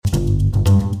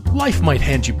Life might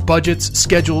hand you budgets,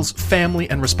 schedules, family,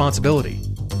 and responsibility.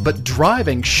 But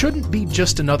driving shouldn't be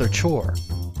just another chore.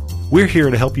 We're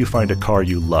here to help you find a car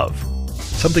you love.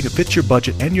 Something that fits your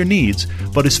budget and your needs,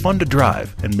 but is fun to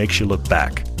drive and makes you look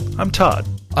back. I'm Todd.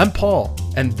 I'm Paul,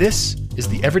 and this is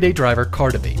the Everyday Driver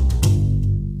Car Debate.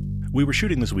 We were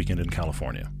shooting this weekend in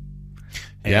California.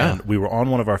 And Yeah. we were on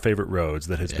one of our favorite roads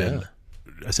that has been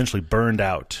essentially burned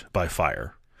out by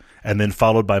fire. And then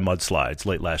followed by mudslides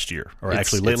late last year, or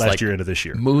actually late last year into this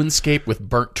year. Moonscape with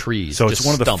burnt trees. So it's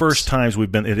one of the stumps. first times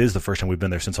we've been. It is the first time we've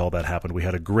been there since all that happened. We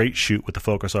had a great shoot with the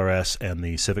Focus RS and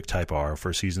the Civic Type R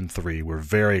for season 3. We're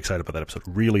very excited about that episode.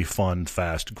 Really fun,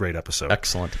 fast, great episode.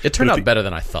 Excellent. It turned out better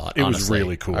than I thought. It honestly. was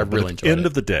really cool. I But really at enjoyed the end it.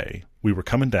 of the day, we were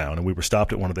coming down and we were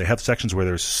stopped at one of. They have sections where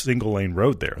there's single lane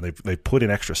road there. They put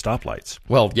in extra stoplights.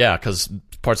 Well, yeah, because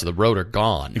parts of the road are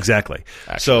gone. Exactly.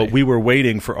 So we were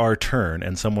waiting for our turn,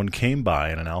 and someone came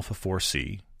by in an Alfa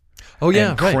 4C. Oh,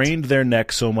 yeah, and right. craned their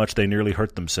neck so much they nearly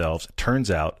hurt themselves. Turns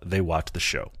out they watched the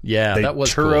show. Yeah, they that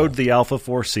was turroed cool. the Alfa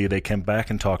 4C. They came back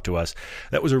and talked to us.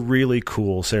 That was a really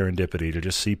cool serendipity to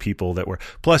just see people that were.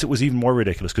 Plus, it was even more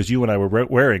ridiculous because you and I were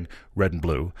wearing red and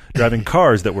blue, driving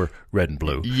cars that were red and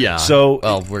blue. Yeah. So,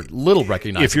 well, we're little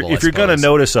recognizable. if you're going to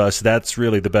notice us, that's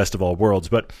really the best of all worlds.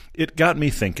 But it got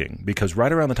me thinking, because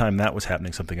right around the time that was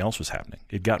happening, something else was happening.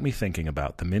 It got me thinking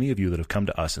about the many of you that have come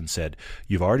to us and said,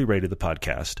 "You've already rated the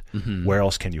podcast. Where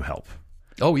else can you help?"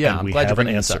 Oh, yeah. And I'm we glad you're have an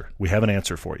bringing this up. answer. We have an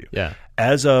answer for you. Yeah.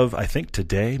 As of, I think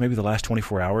today, maybe the last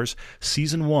 24 hours,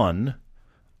 season 1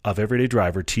 of Everyday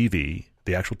Driver TV,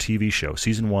 the actual TV show,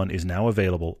 season 1 is now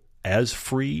available as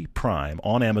free Prime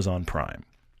on Amazon Prime.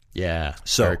 Yeah.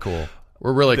 So, very cool.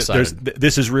 We're really excited.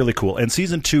 This is really cool. And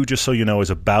season 2, just so you know,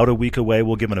 is about a week away.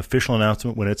 We'll give an official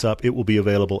announcement when it's up. It will be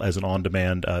available as an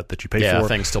on-demand that you pay for. Yeah,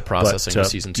 things still processing with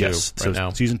season 2 yes, right now.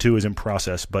 Season 2 is in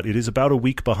process, but it is about a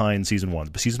week behind season 1.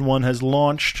 But season 1 has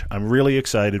launched. I'm really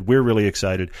excited. We're really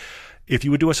excited. If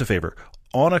you would do us a favor,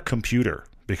 on a computer,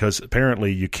 because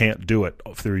apparently you can't do it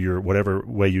through your whatever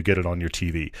way you get it on your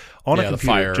TV. On a computer, the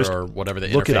Fire just or whatever the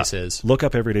look it interface up. is. Look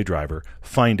up Everyday Driver,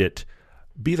 find it.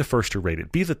 Be the first to rate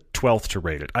it. Be the 12th to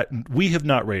rate it. We have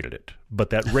not rated it, but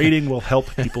that rating will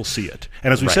help people see it.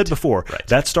 And as we said before,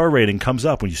 that star rating comes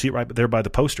up when you see it right there by the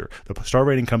poster. The star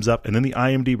rating comes up, and then the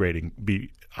IMDb rating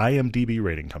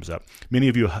comes up. Many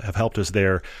of you have helped us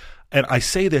there. And I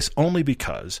say this only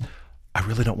because I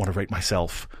really don't want to rate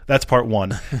myself. That's part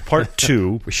 1. Part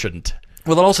 2. We shouldn't.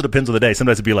 Well, it also depends on the day.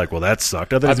 Sometimes it'd be like, well, that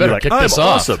sucked. Other days it'd be like, kick I'm this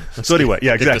off. awesome. So anyway,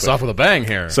 yeah, exactly. Kick this off with a bang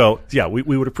here. So, yeah, we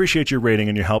would appreciate your rating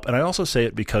and your help. And I also say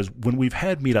it because when we've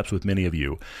had meetups with many of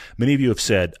you have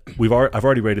said, I've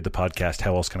already rated the podcast.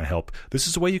 How else can I help? This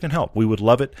is the way you can help. We would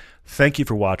love it. Thank you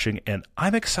for watching. And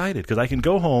I'm excited because I can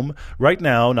go home right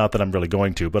now, not that I'm really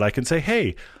going to, but I can say,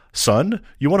 hey, son,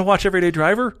 you want to watch Everyday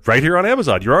Driver? Right here on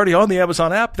Amazon. You're already on the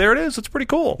Amazon app. There it is. It's pretty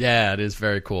cool. Yeah, it is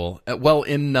very cool. Well,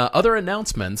 in other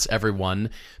announcements, everyone,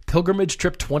 Pilgrimage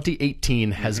Trip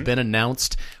 2018 has been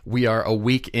announced. We are a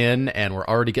week in, and we're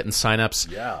already getting signups.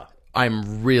 Yeah.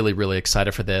 I'm really, really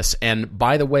excited for this. And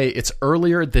by the way, it's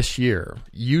earlier this year.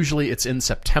 Usually it's in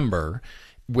September,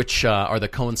 which are the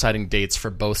coinciding dates for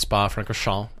both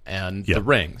Spa-Francorchamps and the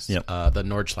Rings, the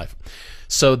Nordschleife.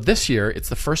 So this year, it's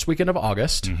the first weekend of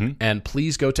August, and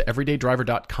please go to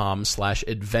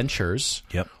everydaydriver.com/adventures,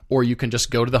 or you can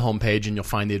just go to the homepage and you'll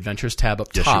find the Adventures tab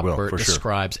up top where it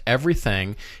describes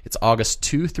everything. It's August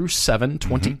 2 through 7,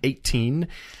 2018,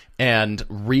 and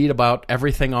read about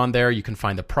everything on there. You can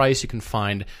find the price. You can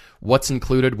find what's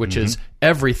included, which is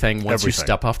everything once you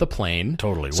step off the plane.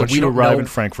 Totally. So once you arrive in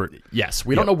Frankfurt. Yes.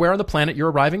 We don't know where on the planet you're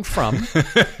arriving from.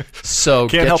 So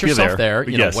Can't get help yourself you there.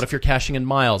 You know, what if you're cashing in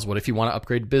miles? What if you want to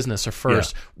upgrade business or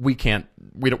first? We can't.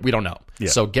 We don't know.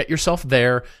 So get yourself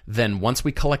there. Then once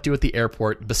we collect you at the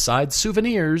airport, besides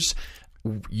souvenirs,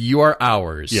 you are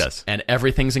ours. Yes. And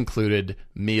everything's included: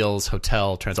 meals,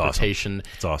 hotel, transportation,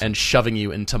 It's awesome. and shoving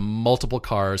you into multiple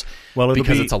cars. Well,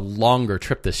 because it's a longer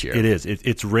trip this year. It is.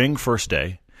 It's Ring first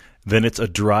day. Then it's a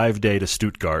drive day to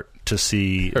Stuttgart to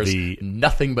see the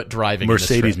nothing but driving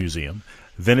Mercedes Museum.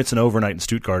 Then it's an overnight in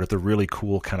Stuttgart at the really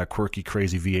cool, kind of quirky,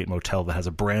 crazy V8 motel that has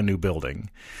a brand new building.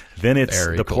 Then it's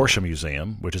Porsche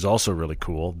Museum, which is also really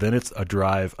cool. Then it's a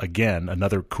drive, again,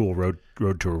 another cool road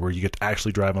tour where you get to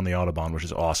actually drive on the Autobahn, which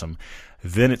is awesome.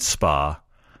 Then it's Spa.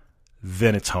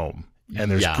 Then it's home. And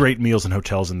there's great meals and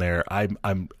hotels in there.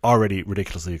 I'm already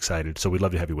ridiculously excited, so we'd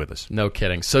love to have you with us. No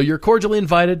kidding. So you're cordially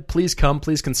invited. Please come.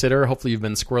 Please consider. Hopefully you've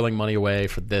been squirreling money away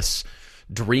for this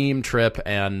dream trip.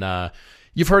 And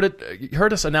You've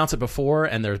heard us announce it before,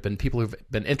 and there's been people who've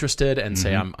been interested and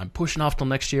say, I'm pushing off till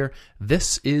next year.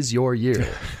 This is your year.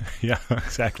 Yeah,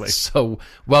 exactly. So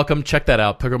welcome. Check that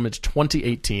out. Pilgrimage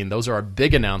 2018. Those are our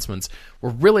big announcements.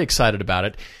 We're really excited about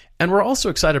it. And we're also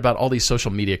excited about all these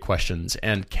social media questions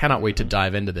and cannot wait to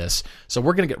dive into this. So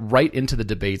we're going to get right into the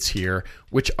debates here,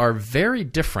 which are very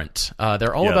different.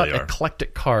 They're all about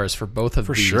eclectic cars for both of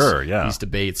these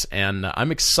debates. And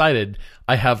I'm excited.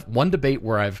 I have one debate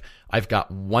where I've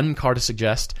got one car to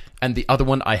suggest, and the other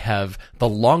one I have the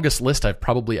longest list I've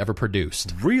probably ever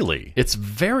produced. Really? It's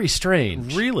very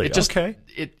strange. Really? Okay.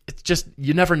 It's just,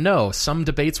 you never know. Some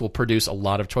debates will produce a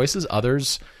lot of choices.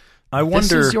 Others...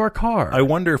 this is your car. I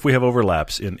wonder if we have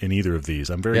overlaps in either of these.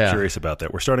 I'm very curious about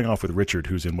that. We're starting off with Richard,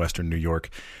 who's in Western New York,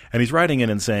 and he's writing in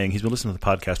and saying he's been listening to the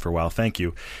podcast for a while. Thank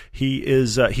you. He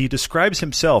describes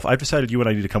himself. I've decided you and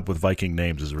I need to come up with Viking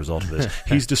names as a result of this.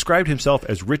 He's described himself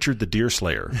as Richard the Deer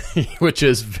Slayer, which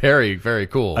is very, very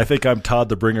cool. I think I'm Todd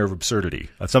the Bringer of Absurdity,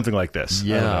 something like this.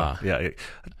 Yeah,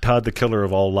 Todd the Killer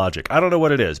of All Logic. I don't know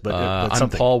what it is, but it's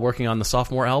something. I'm Paul working on the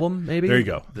sophomore album. Maybe there you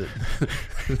go.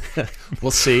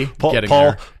 We'll see. Paul,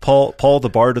 the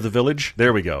Bard of the Village.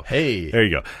 There we go. Hey, there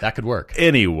you go. That could work.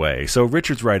 Anyway, so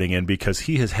Richard's writing in because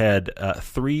he has had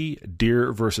 3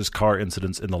 deer versus car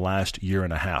incidents in the last year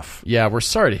and a half. Yeah, we're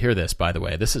sorry to hear this, by the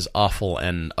way. This is awful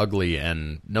and ugly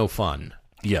and no fun.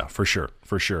 Yeah, for sure.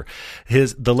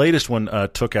 The latest one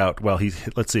took out. Well,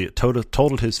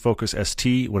 totaled his Focus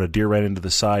ST when a deer ran into the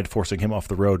side, forcing him off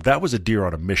the road. That was a deer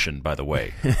on a mission, by the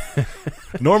way.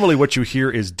 Normally, what you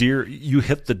hear is deer. You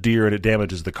hit the deer and it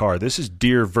damages the car. This is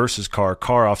deer versus car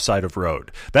off side of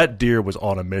road. That deer was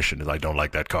on a mission. I don't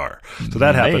like that car. So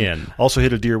that happened. Also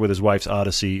hit a deer with his wife's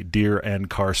Odyssey. Deer and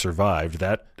car survived.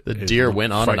 The deer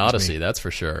went on an Odyssey, that's for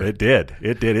sure. It did.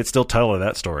 It's still telling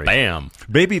that story. Bam.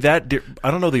 Maybe that deer, I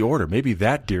don't know the order, maybe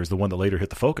that deer is the one that later hit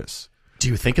the Focus. Do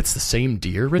you think it's the same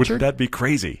deer, Richard? Would that be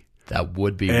crazy? That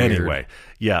would be weird. Anyway,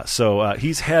 yeah, so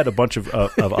he's had a bunch of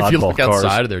oddball cars. If you look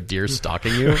outside, are there deer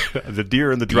stalking you? The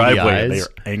deer in the driveway, they are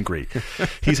angry.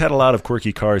 He's had a lot of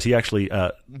quirky cars. He actually,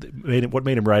 what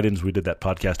made him write in is we did that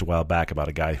podcast a while back about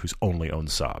a guy who's only owned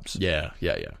Saabs. Yeah.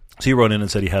 So he wrote in and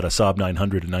said he had a Saab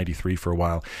 900 in 93 for a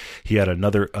while. He had a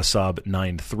Saab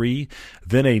 93,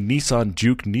 then a Nissan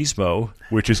Juke Nismo,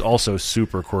 which is also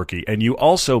super quirky. And you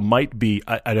also might be,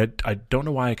 I don't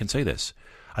know why I can say this.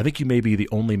 I think you may be the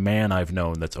only man I've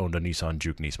known that's owned a Nissan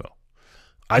Juke Nismo.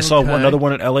 I saw another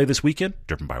one in L.A. this weekend,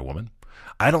 driven by a woman.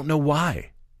 I don't know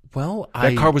why. Well,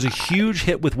 that car was a huge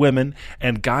hit with women,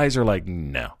 and guys are like,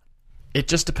 no. It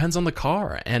just depends on the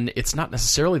car, and it's not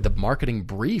necessarily the marketing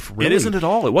brief, really. It isn't at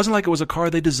all. It wasn't like it was a car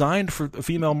they designed for a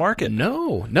female market.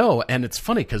 No, and it's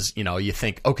funny because, you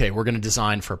think, okay, we're going to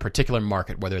design for a particular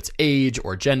market, whether it's age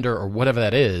or gender or whatever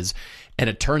that is, and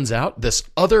it turns out this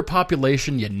other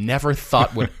population you never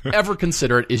thought would ever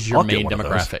consider it is your main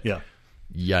demographic. Yeah.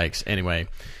 Yikes. Anyway,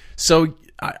 so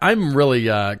I'm really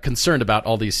concerned about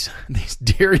all these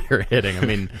deer you're hitting. I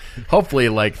mean, hopefully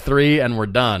like 3 and we're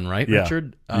done, right,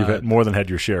 Richard? You've more than had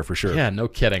your share for sure. Yeah, no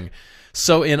kidding.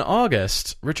 So in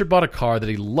August, Richard bought a car that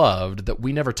he loved that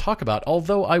we never talk about,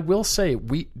 although I will say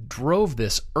we drove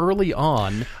this early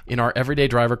on in our everyday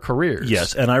driver careers.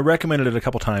 Yes, and I recommended it a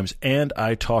couple times, and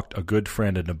I talked a good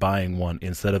friend into buying one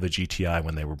instead of a GTI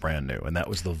when they were brand new, and that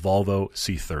was the Volvo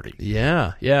C30.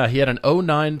 Yeah, he had an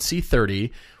 09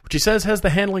 C30, which he says has the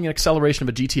handling and acceleration of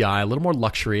a GTI, a little more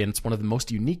luxury, and it's one of the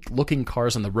most unique-looking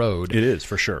cars on the road. It is,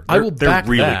 for sure. I will back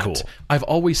really that. Cool. I've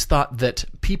always thought that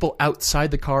people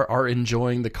outside the car are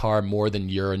enjoying the car more than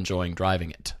you're enjoying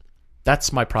driving it.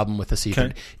 That's my problem with the C30.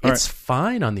 Okay. It's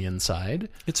fine on the inside.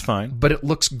 It's fine. But it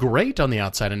looks great on the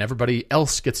outside, and everybody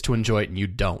else gets to enjoy it, and you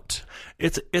don't.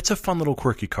 It's a fun little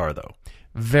quirky car, though.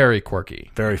 Very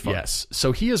quirky. Very fun. Yes.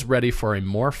 So he is ready for a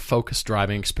more focused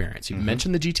driving experience. You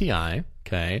mentioned the GTI,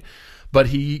 okay? But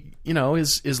he,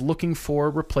 is looking for a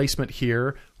replacement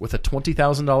here with a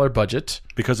 $20,000 budget.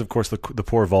 Because, of course, the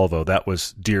poor Volvo, that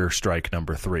was deer strike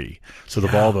number 3. So the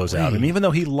Volvo's out. And even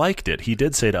though he liked it, he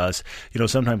did say to us,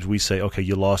 sometimes we say, okay,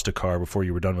 you lost a car before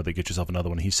you were done with it, get yourself another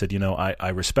one. He said, I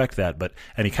respect that,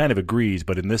 and he kind of agrees,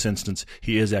 but in this instance,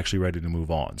 he is actually ready to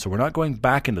move on. So we're not going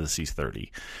back into the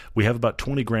C30. We have about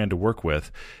 $20,000 to work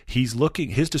with. His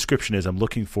description is, I'm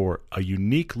looking for a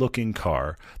unique looking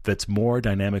car that's more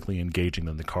dynamically engaging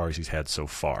than the cars he's had so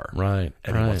far. Right.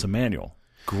 And he wants a manual.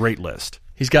 Great list.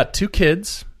 He's got 2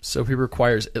 kids, so he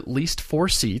requires at least 4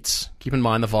 seats. Keep in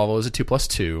mind the Volvo is a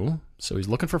 2+2, So he's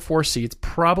looking for 4 seats,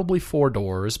 probably 4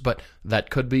 doors, but that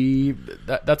could be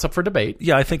that's up for debate.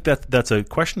 Yeah, I think that's a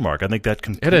question mark. I think that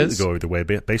can completely go either way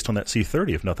based on that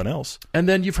C30, if nothing else. And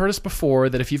then you've heard us before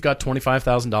that if you've got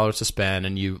 $25,000 to spend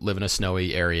and you live in a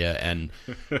snowy area and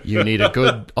you need a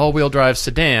good all-wheel drive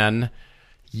sedan,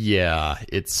 yeah,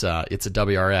 it's a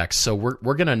WRX. So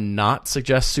we're gonna not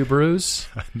suggest Subarus.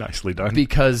 Nicely done.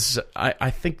 Because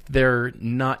I think they're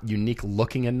not unique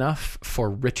looking enough for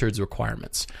Richard's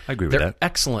requirements. I agree with that. They're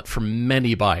excellent for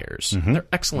many buyers. Mm-hmm. They're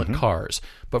excellent cars.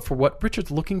 But for what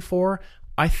Richard's looking for,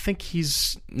 I think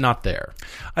he's not there.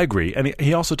 I agree. And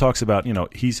he also talks about,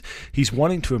 he's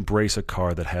wanting to embrace a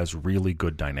car that has really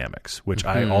good dynamics, which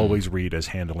I always read as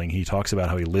handling. He talks about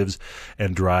how he lives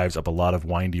and drives up a lot of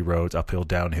windy roads, uphill,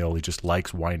 downhill. He just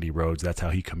likes windy roads. That's how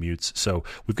he commutes. So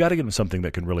we've got to get him something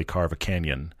that can really carve a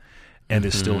canyon and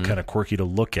is still kind of quirky to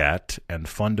look at and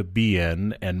fun to be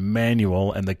in and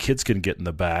manual, and the kids can get in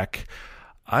the back.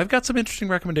 I've got some interesting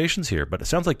recommendations here, but it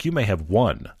sounds like you may have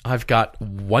one. I've got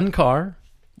one car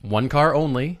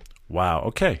only. Wow,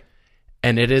 okay.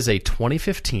 And it is a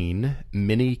 2015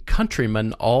 Mini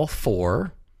Countryman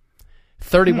All-4,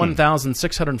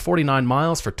 31,649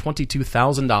 miles for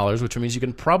 $22,000, which means you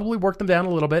can probably work them down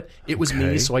a little bit. It was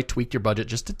me, so I tweaked your budget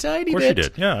just a tiny bit. Of course you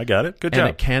did. Yeah, I got it. Good job. And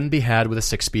it can be had with a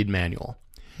 6-speed manual.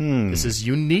 This is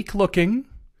unique looking.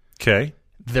 Okay.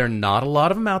 There are not a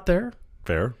lot of them out there.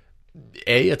 Fair.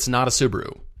 A, it's not a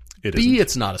Subaru. B,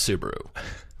 it's not a Subaru.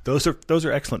 Those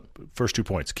are excellent first 2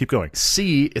 points. Keep going.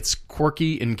 C, it's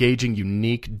quirky, engaging,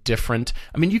 unique, different.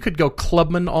 I mean, you could go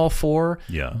Clubman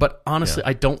All-4, but honestly,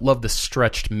 I don't love the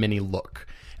stretched Mini look.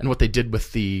 And what they did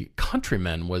with the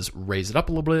Countryman was raise it up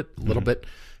a little bit,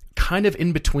 kind of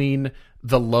in between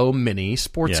the low Mini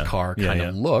sports car kind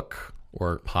of look,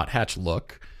 or hot hatch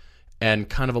look, and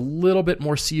kind of a little bit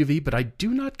more CUV, but I do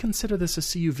not consider this a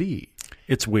CUV.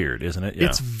 It's weird, isn't it? Yeah.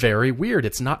 It's very weird.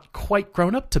 It's not quite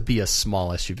grown up to be a small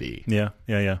SUV. Yeah.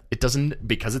 It doesn't,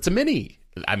 because it's a Mini.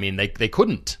 I mean, they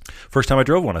couldn't. First time I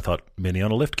drove one, I thought, Mini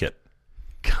on a lift kit.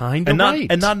 Kind of right.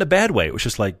 And not in a bad way. It was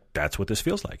just like, that's what this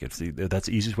feels like. That's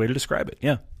the easiest way to describe it.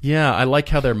 Yeah. Yeah, I like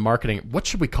how they're marketing. What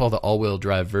should we call the all-wheel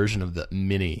drive version of the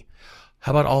Mini?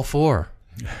 How about All-4?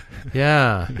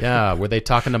 Yeah. Were they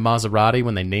talking to Maserati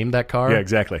when they named that car? Yeah,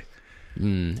 exactly.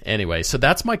 Anyway, so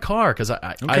that's my car, because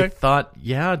I thought,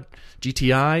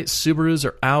 GTI, Subarus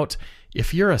are out.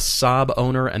 If you're a Saab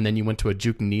owner and then you went to a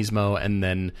Juke Nismo and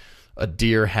then a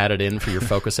deer had it in for your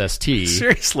Focus ST.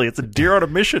 Seriously, it's a deer on a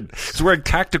mission. It's wearing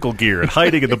tactical gear and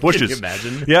hiding in the bushes. Can you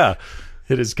imagine? Yeah.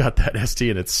 It has got that ST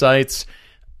in its sights.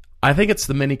 I think it's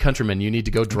the Mini Countryman you need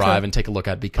to go drive and take a look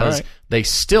at, because they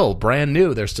still, brand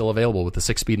new, they're still available with the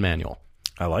 6-speed manual.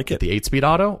 I like it. The 8-speed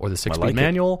auto or the 6-speed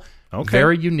manual. Okay.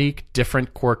 Very unique,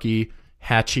 different, quirky,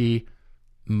 hatchy,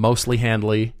 mostly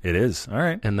handly. It is. All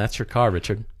right. And that's your car,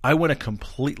 Richard. I went a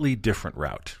completely different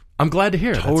route. I'm glad to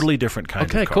hear. Totally different kinds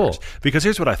of cars. Okay, cool. Because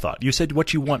here's what I thought. You said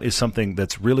what you want is something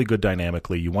that's really good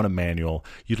dynamically. You want a manual.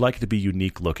 You'd like it to be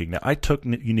unique looking. Now, I took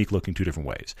unique looking 2 different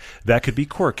ways. That could be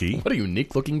quirky. What a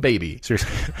unique looking baby.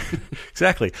 Seriously.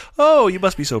 Exactly. Oh, you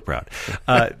must be so proud.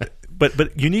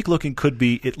 But unique looking could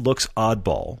be it looks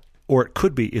oddball, or it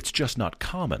could be it's just not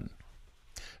common.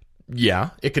 Yeah,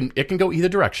 it can go either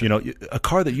direction. A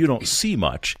car that you don't see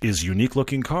much is unique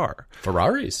looking car.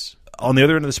 Ferraris. On the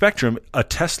other end of the spectrum, a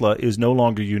Tesla is no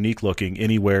longer unique looking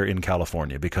anywhere in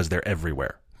California because they're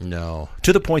everywhere. No.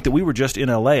 To the point that we were just in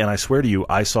LA, and I swear to you,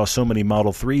 I saw so many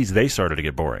Model 3s, they started to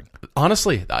get boring.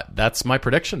 Honestly, that's my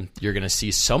prediction. You're going to see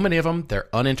so many of them, they're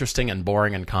uninteresting and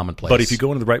boring and commonplace. But if you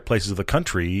go into the right places of the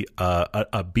country,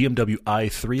 a BMW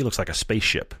i3 looks like a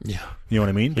spaceship. Yeah. You know what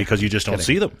I mean? Because you just don't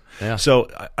see them. Yeah. So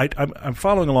I'm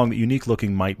following along that unique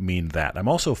looking might mean that. I'm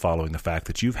also following the fact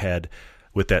that you've had,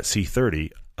 with that C30,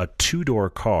 a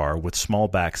 2-door car with small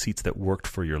back seats that worked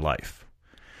for your life.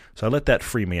 So I let that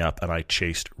free me up, and I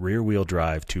chased rear-wheel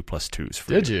drive 2+2s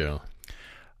for you. Did you?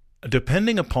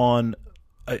 Depending upon,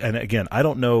 and again, I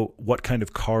don't know what kind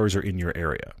of cars are in your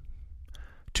area.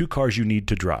 2 cars you need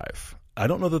to drive. I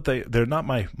don't know that they're not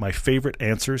my favorite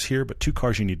answers here, but 2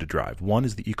 cars you need to drive. One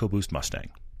is the EcoBoost Mustang.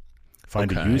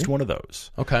 Find a used one of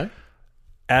those. Okay.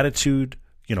 Attitude,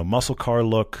 muscle car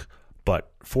look,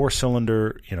 but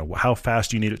 4-cylinder, how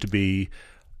fast you need it to be.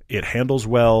 It handles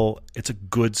well. It's a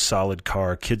good, solid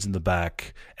car. Kids in the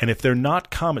back. And if they're not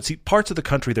common, see, parts of the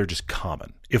country, they're just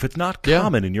common. If it's not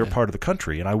common in your part of the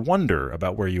country, and I wonder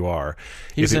about where you are,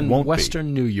 he's if it in won't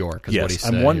Western New York, is what he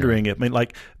said. I'm wondering,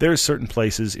 there are certain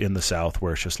places in the South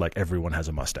where it's just like everyone has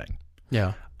a Mustang.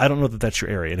 Yeah. I don't know that that's your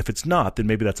area. And if it's not, then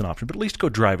maybe that's an option. But at least go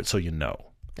drive it so you know.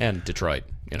 And Detroit.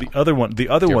 The other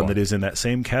one that is in that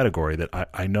same category that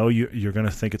I know you're going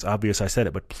to think it's obvious I said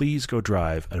it, but please go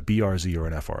drive a BRZ or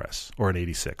an FRS or an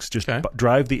 86. Just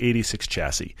drive the 86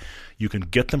 chassis. You can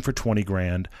get them for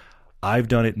 $20,000. I've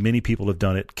done it. Many people have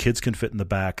done it. Kids can fit in the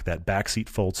back. That back seat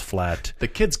folds flat. The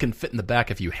kids can fit in the back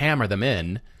if you hammer them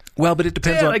in. Well, but it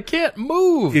depends on. I can't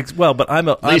move. But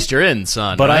at least you're in,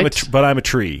 son. But right? I'm a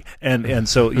tree, and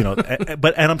so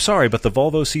and I'm sorry, but the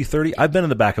Volvo C30. I've been in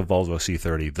the back of Volvo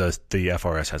C30. The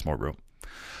FRS has more room.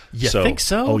 You think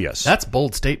so? Oh, yes. That's a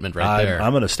bold statement there.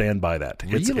 I'm going to stand by that.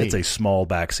 Really? It's a small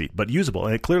back seat, but usable,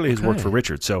 and it clearly has worked for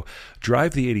Richard. So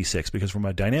drive the 86, because from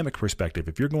a dynamic perspective,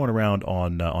 if you're going around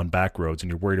on back roads and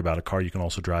you're worried about a car you can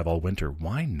also drive all winter,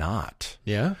 why not?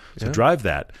 Yeah. So drive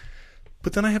that.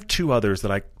 But then I have two others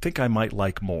that I think I might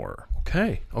like more.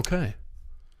 Okay.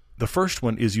 The first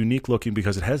one is unique looking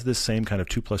because it has this same kind of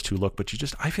 2+2 look, but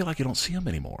I feel like you don't see them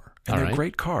anymore. And they're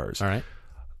great cars. All right.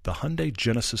 The Hyundai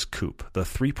Genesis Coupe, the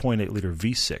 3.8-liter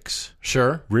V6.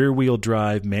 Sure. Rear-wheel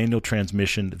drive, manual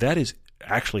transmission. That is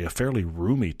actually a fairly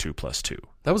roomy 2+2.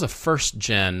 That was a first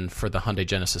gen for the Hyundai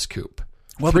Genesis Coupe.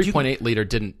 Well, 3.8-liter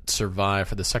didn't survive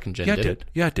for the second gen, did it?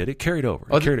 Yeah, it did. It carried over.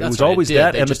 Oh, it was always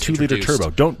that and the 2-liter turbo.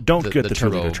 Don't get the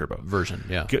turbo 2-liter turbo version.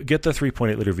 Yeah, get the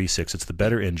 3.8-liter V6. It's the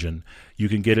better engine. You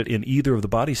can get it in either of the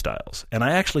body styles, and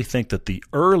I actually think that the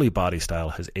early body style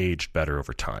has aged better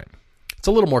over time. It's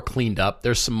a little more cleaned up.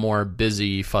 There's some more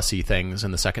busy, fussy things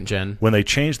in the second gen. When they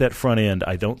changed that front end,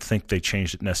 I don't think they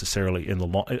changed it necessarily in the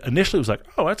long. Initially, it was like,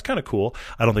 oh, that's kind of cool.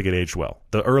 I don't think it aged well.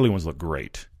 The early ones look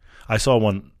great. I saw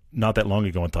one not that long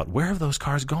ago and thought, where have those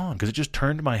cars gone? Because it just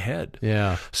turned my head.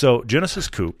 Yeah. So Genesis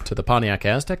Coupe. To the Pontiac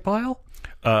Aztek pile?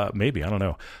 Maybe. I don't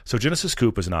know. So Genesis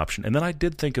Coupe is an option. And then I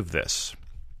did think of this.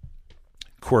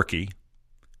 Quirky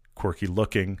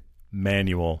looking,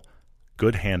 manual,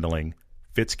 good handling,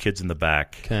 fits kids in the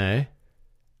back. Okay.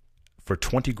 For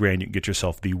 $20,000, you can get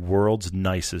yourself the world's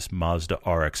nicest Mazda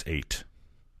RX-8.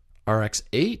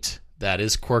 RX-8? That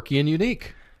is quirky and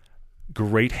unique.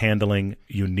 Great handling,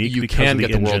 unique. You because can of the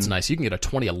get engine. the world's nice. You can get a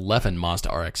 2011 Mazda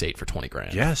RX-8 for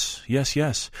 $20,000.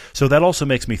 Yes. So that also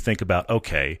makes me think about,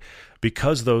 okay,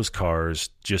 because those cars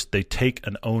they take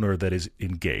an owner that is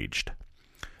engaged.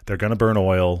 They're going to burn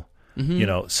oil.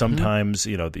 Mm-hmm. Sometimes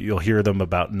you'll hear them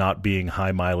about not being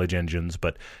high mileage engines,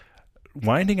 but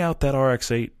winding out that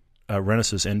RX-8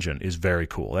 Renesis engine is very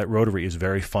cool. That rotary is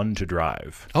very fun to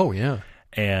drive. Oh yeah,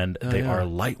 and they are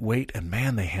lightweight, and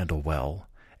man, they handle well.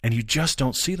 And you just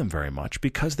don't see them very much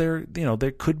because they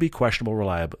could be questionable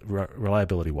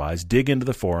reliability-wise. Dig into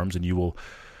the forums, and you will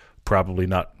probably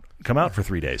not come out for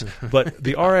 3 days. But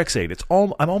the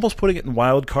RX-8, I'm almost putting it in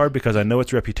wild card because I know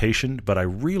its reputation, but I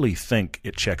really think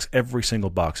it checks every single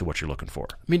box of what you're looking for.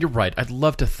 I mean, you're right. I'd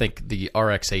love to think the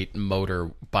RX-8 motor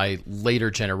by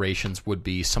later generations would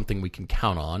be something we can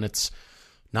count on. It's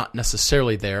not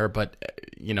necessarily there, but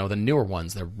the newer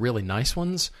ones, the really nice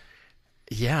ones.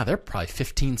 Yeah, they're probably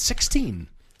 15, 16.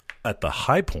 At the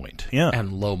high point, yeah.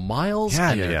 And low miles,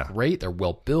 they're great. They're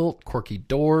well-built, quirky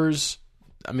doors.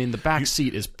 I mean, the back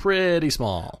seat is pretty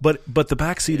small. But the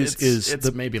back seat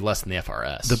is maybe less than the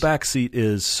FRS. The back seat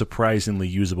is surprisingly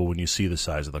usable when you see the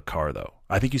size of the car, though.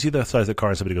 I think you see the size of the car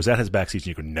and somebody goes, that has back seats,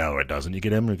 and you go, no, it doesn't. You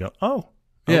get in and you go, oh.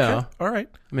 Okay. Yeah. All right.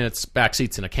 I mean, it's back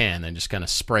seats in a can. They just kind of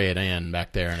spray it in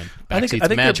back there, and back seats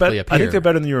magically appear. I think they're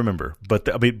better than you remember.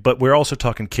 But we're also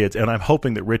talking kids, and I'm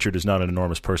hoping that Richard is not an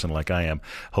enormous person like I am.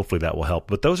 Hopefully that will help.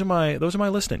 But those are my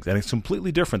listings, and it's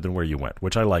completely different than where you went,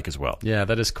 which I like as well. Yeah,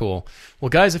 that is cool. Well,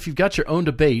 guys, if you've got your own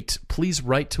debate, please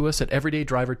write to us at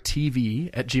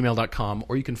everydaydrivertv@gmail.com,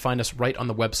 or you can find us right on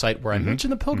the website where I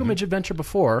mentioned the Pilgrimage Adventure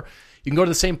before. You can go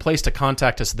to the same place to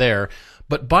contact us there.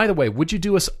 But by the way, would you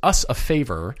do us a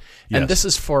favor? And this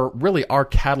is for really our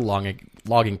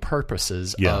cataloging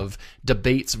purposes of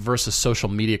debates versus social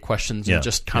media questions and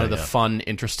just kind of the fun,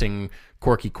 interesting,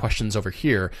 quirky questions over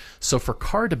here. So for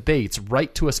car debates,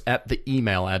 write to us at the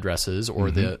email addresses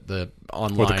or the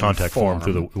online or the contact form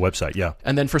through the website. Yeah.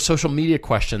 And then for social media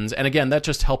questions, and again, that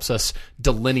just helps us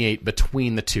delineate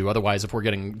between the two. Otherwise, if we're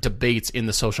getting debates in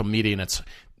the social media and it's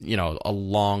a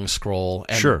long scroll.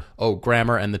 And,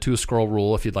 grammar and the 2-scroll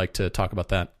rule, if you'd like to talk about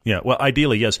that. Yeah, well,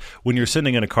 ideally, yes. When you're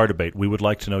sending in a car debate, we would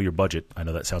like to know your budget. I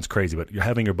know that sounds crazy, but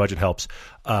having your budget helps.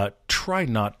 Try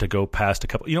not to go past a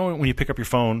couple. When you pick up your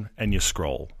phone and you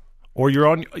scroll, or you're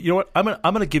on. You know what? I'm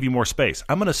going to give you more space.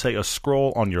 I'm going to say a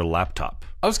scroll on your laptop.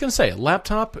 I was going to say a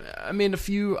laptop. I mean, if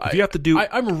you have to do,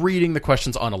 I'm reading the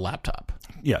questions on a laptop.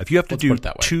 if you have to do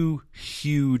 2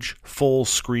 huge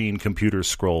full-screen computer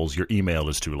scrolls, your email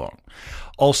is too long.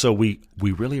 Also, we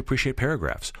really appreciate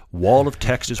paragraphs. Wall of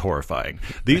text is horrifying.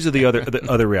 These are the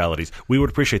other realities. We would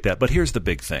appreciate that. But here's the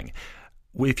big thing.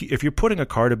 If you're putting a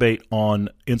car debate on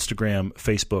Instagram,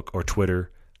 Facebook, or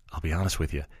Twitter, I'll be honest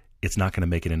with you, it's not going to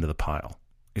make it into the pile.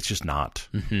 It's just not.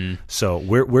 Mm-hmm. So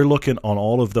we're looking on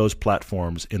all of those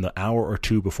platforms in the hour or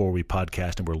two before we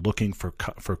podcast, and we're looking for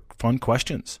fun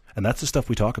questions. And that's the stuff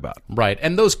we talk about. Right.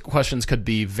 And those questions could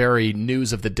be very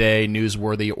news of the day,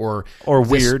 newsworthy, or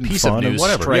weird piece and fun of news and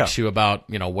whatever. strikes you about,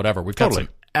 whatever. We've got some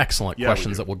excellent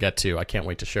questions that we'll get to. I can't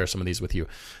wait to share some of these with you.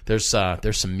 There's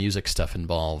some music stuff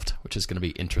involved, which is going to be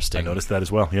interesting. I noticed that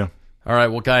as well, yeah. All right.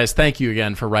 Well, guys, thank you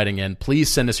again for writing in.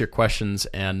 Please send us your questions,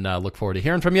 and look forward to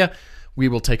hearing from you. We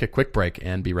will take a quick break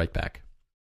and be right back.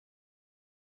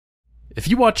 If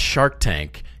you watch Shark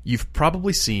Tank, you've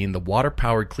probably seen the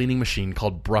water-powered cleaning machine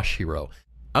called Brush Hero.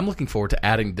 I'm looking forward to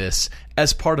adding this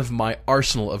as part of my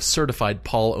arsenal of certified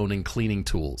Paul-owning cleaning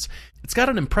tools. It's got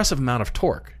an impressive amount of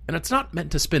torque, and it's not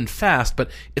meant to spin fast, but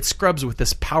it scrubs with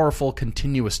this powerful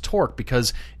continuous torque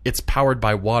because it's powered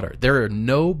by water. There are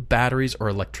no batteries or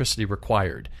electricity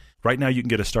required. Right now, you can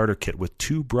get a starter kit with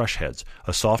 2 brush heads,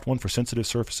 a soft one for sensitive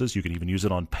surfaces. You can even use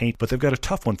it on paint, but they've got a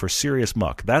tough one for serious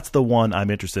muck. That's the one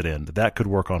I'm interested in. That could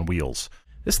work on wheels.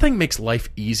 This thing makes life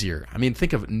easier. I mean,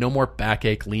 think of no more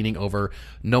backache leaning over,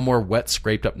 no more wet,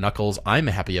 scraped up knuckles. I'm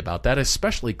happy about that,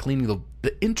 especially cleaning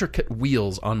the intricate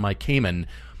wheels on my Cayman.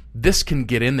 This can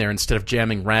get in there instead of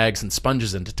jamming rags and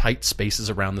sponges into tight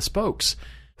spaces around the spokes.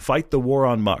 Fight the war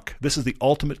on muck. This is the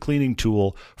ultimate cleaning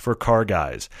tool for car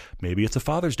guys. Maybe it's a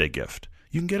Father's Day gift.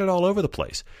 You can get it all over the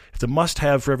place. It's a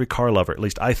must-have for every car lover, at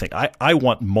least I think. I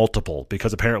want multiple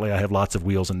because apparently I have lots of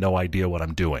wheels and no idea what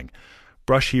I'm doing.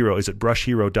 Brush Hero is at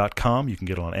brushhero.com. You can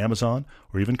get it on Amazon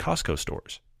or even Costco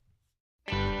stores.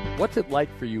 What's it like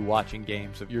for you watching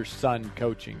games of your son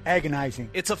coaching?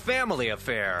 Agonizing. It's a family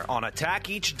affair on Attack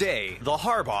Each Day, the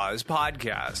Harbaugh's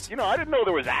podcast. I didn't know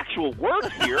there was actual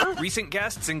work here. Recent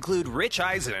guests include Rich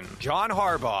Eisen, John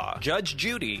Harbaugh, Judge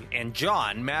Judy, and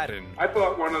John Madden. I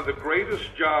thought one of the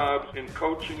greatest jobs in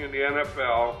coaching in the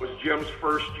NFL was Jim's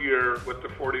first year with the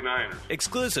 49ers.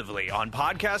 Exclusively on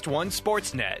Podcast One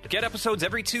Sportsnet. Get episodes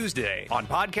every Tuesday on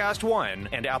Podcast One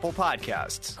and Apple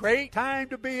Podcasts. Great time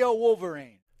to be a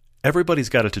Wolverine. Everybody's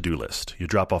got a to-do list. You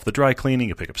drop off the dry cleaning,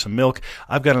 you pick up some milk.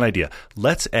 I've got an idea.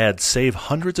 Let's save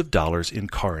hundreds of dollars in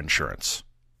car insurance.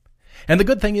 And the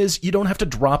good thing is you don't have to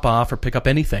drop off or pick up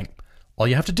anything. All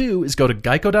you have to do is go to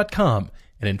geico.com,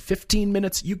 and in 15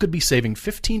 minutes you could be saving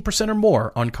 15% or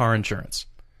more on car insurance.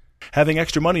 Having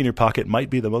extra money in your pocket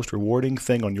might be the most rewarding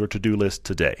thing on your to-do list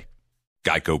today.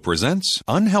 Geico presents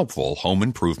Unhelpful Home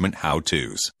Improvement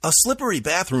How-Tos. A slippery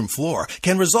bathroom floor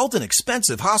can result in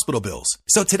expensive hospital bills.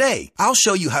 So today, I'll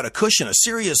show you how to cushion a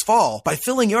serious fall by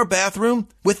filling your bathroom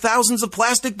with thousands of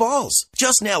plastic balls.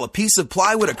 Just nail a piece of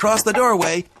plywood across the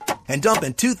doorway and dump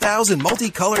in 2,000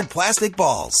 multicolored plastic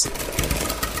balls.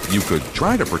 You could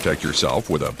try to protect yourself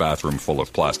with a bathroom full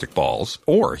of plastic balls,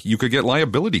 or you could get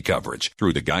liability coverage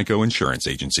through the Geico Insurance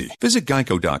Agency. Visit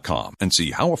geico.com and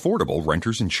see how affordable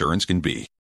renter's insurance can be.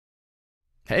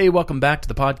 Hey, welcome back to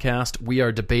the podcast. We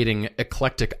are debating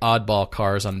eclectic oddball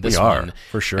cars on this one. We are,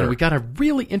 for sure. And we got a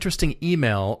really interesting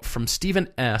email from Stephen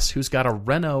S., who's got a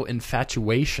Renault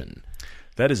infatuation.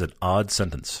 That is an odd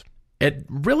sentence. It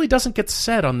really doesn't get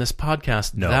said on this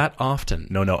podcast that often.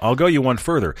 No. I'll go you one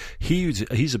further.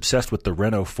 He's obsessed with the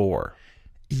Renault 4.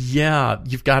 Yeah,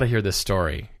 you've got to hear this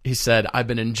story. He said, I've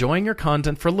been enjoying your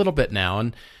content for a little bit now,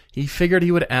 and he figured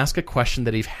he would ask a question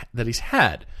that he's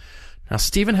had. Now,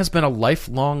 Stephen has been a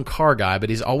lifelong car guy,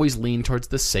 but he's always leaned towards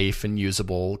the safe and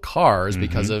usable cars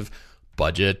because of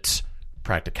budget,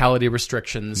 practicality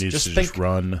restrictions. Just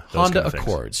run Honda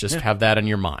Accords. Just have that in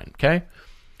your mind, okay?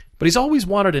 But he's always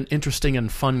wanted an interesting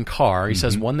and fun car. He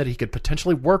says one that he could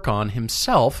potentially work on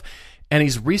himself, and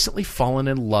he's recently fallen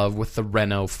in love with the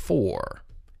Renault 4.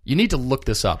 You need to look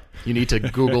this up. You need to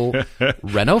Google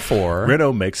Renault 4.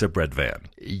 Renault makes a bread van.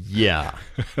 Yeah.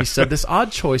 He said this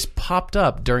odd choice popped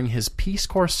up during his Peace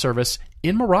Corps service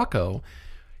in Morocco.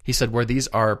 He said where these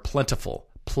are plentiful.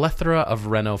 Plethora of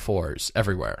Renault 4s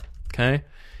everywhere. Okay?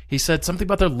 He said something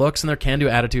about their looks and their can-do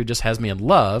attitude just has me in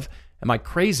love. Am I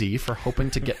crazy for hoping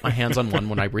to get my hands on one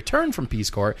when I return from Peace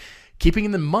Corps, keeping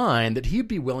in mind that he'd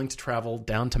be willing to travel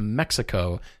down to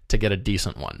Mexico to get a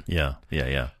decent one? Yeah.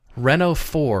 Renault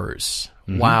 4s.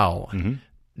 Wow.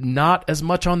 Not as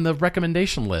much on the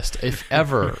recommendation list, if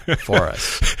ever, for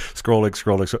us.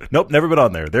 Scrolling. Nope, never been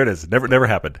on there. There it is. Never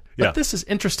happened. Yeah. But this is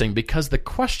interesting because the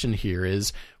question here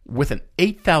is, with an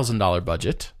 $8,000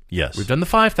 budget Yes. We've done the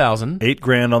 5,000.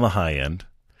 $8,000 on the high end.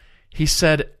 He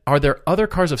said, are there other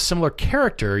cars of similar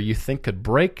character you think could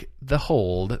break the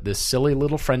hold this silly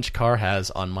little French car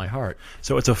has on my heart?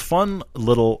 So it's a fun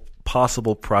little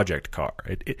possible project car.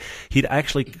 He'd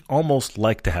actually almost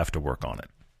like to have to work on it,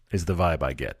 is the vibe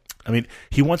I get. I mean,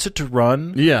 he wants it to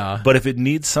run, but if it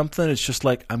needs something, it's just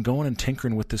like, I'm going and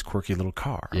tinkering with this quirky little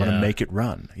car. I'm going to make it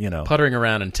run, Puttering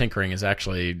around and tinkering is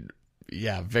actually,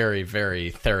 very,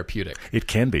 very therapeutic. It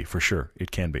can be, for sure. It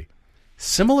can be.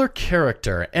 Similar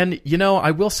character. And,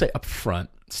 I will say up front,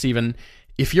 Stephen,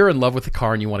 if you're in love with the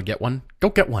car and you want to get one, go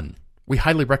get one. We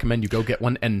highly recommend you go get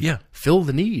one and fill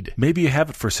the need. Maybe you have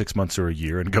it for 6 months or a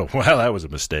year and go, well, that was a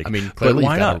mistake. I mean, clearly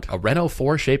why you've got not? a Renault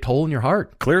 4-shaped hole in your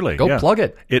heart. Clearly. Go plug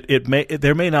it.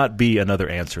 There may not be another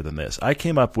answer than this. I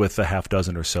came up with a half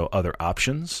dozen or so other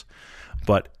options,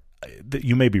 but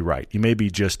you may be right. You may be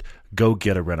just go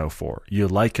get a Renault 4. You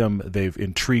like them. They've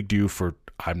intrigued you for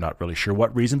I'm not really sure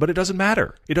what reason, but it doesn't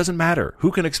matter. It doesn't matter. Who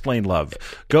can explain love?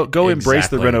 Go embrace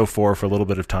the Renault 4 for a little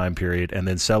bit of time period and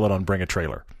then sell it on Bring a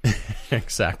Trailer.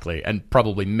 Exactly. And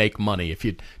probably make money if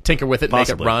you tinker with it,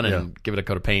 possibly, make it run, and give it a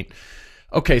coat of paint.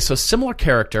 Okay, so similar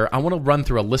character. I want to run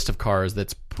through a list of cars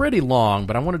that's pretty long,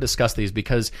 but I want to discuss these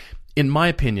because, in my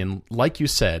opinion, like you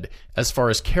said, as far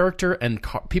as character and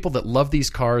people that love these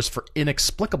cars for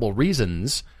inexplicable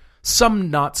reasons, some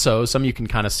not so. Some you can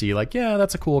kind of see like, yeah,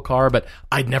 that's a cool car, but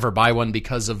I'd never buy one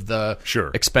because of the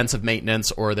expensive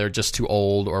maintenance or they're just too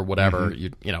old or whatever,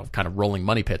 you know, kind of rolling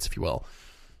money pits, if you will.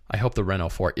 I hope the Renault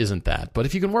 4 isn't that. But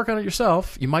if you can work on it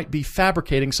yourself, you might be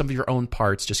fabricating some of your own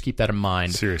parts. Just keep that in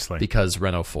mind. Seriously. Because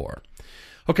Renault 4.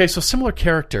 Okay, so similar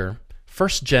character,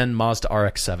 first-gen Mazda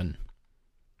RX-7.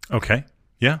 Okay.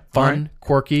 Yeah. Fun,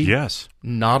 quirky. Yes.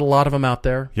 Not a lot of them out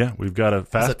there. Yeah, we've got a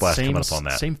fast blast coming up on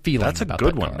that. Same feeling. That's a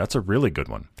good one. That's a really good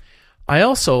one. I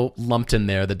also lumped in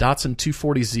there the Datsun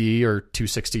 240Z or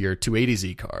 260 or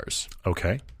 280Z cars.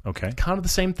 Okay. Kind of the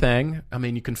same thing. I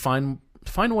mean, you can find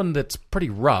one that's pretty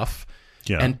rough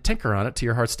and tinker on it to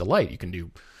your heart's delight. You can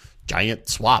do giant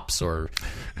swaps or,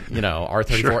 you know,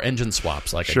 R34 engine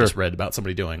swaps like I just read about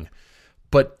somebody doing.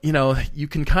 But, you know, you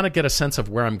can kind of get a sense of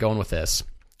where I'm going with this.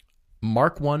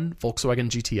 Mark I Volkswagen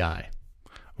GTI.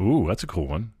 Ooh, that's a cool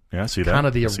one. Yeah, I see that. Kind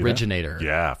of the originator.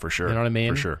 Yeah, for sure. You know what I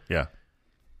mean? For sure, yeah.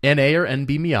 NA or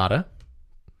NB Miata.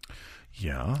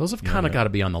 Yeah. Those have kind of got to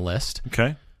be on the list.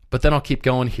 Okay. But then I'll keep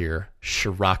going here.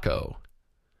 Scirocco.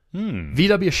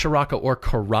 VW Scirocco or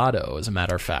Corrado, as a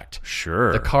matter of fact.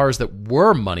 Sure. The cars that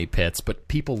were money pits, but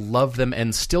people love them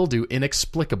and still do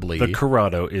inexplicably. The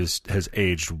Corrado has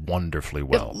aged wonderfully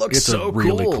well. It looks so cool. It's a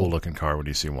really cool looking car when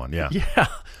you see one, yeah. Yeah.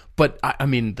 But, I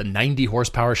mean, the 90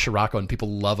 horsepower Scirocco, and people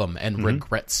love them and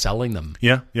regret selling them.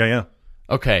 Yeah.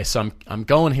 Okay, so I'm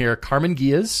going here. Karmann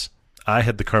Ghias. I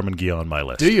had the Karmann Ghia on my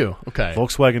list. Do you? Okay.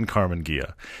 Volkswagen Karmann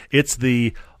Ghia. It's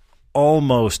the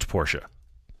almost Porsche.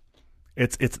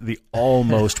 It's the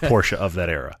almost Porsche of that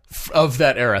era. Of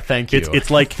that era, thank you. It's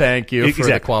like thank you for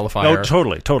the qualifier. No,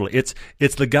 totally.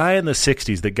 It's the guy in the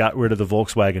 '60s that got rid of the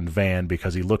Volkswagen van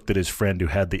because he looked at his friend who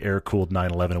had the air-cooled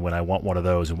 911 and went, "I want one of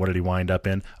those." And what did he wind up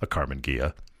in? A Karmann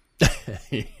Ghia.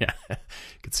 Yeah,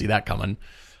 could see that coming.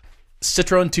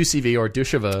 Citroen 2CV or 2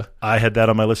 Chevaux. I had that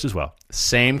on my list as well.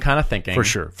 Same kind of thinking. For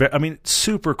sure. I mean,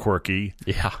 super quirky.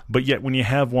 Yeah. But yet when you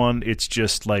have one, it's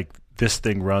just like, this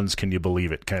thing runs, can you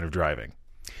believe it kind of driving.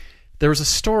 There was a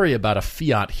story about a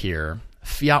Fiat here,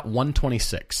 Fiat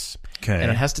 126. Okay. And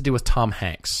it has to do with Tom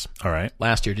Hanks. All right.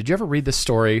 Last year. Did you ever read this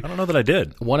story? I don't know that I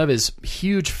did. One of his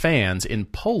huge fans in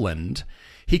Poland,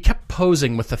 he kept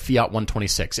posing with the Fiat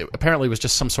 126. It apparently was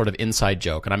just some sort of inside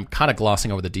joke, and I'm kind of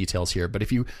glossing over the details here, but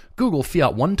if you Google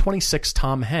Fiat 126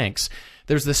 Tom Hanks,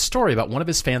 there's this story about one of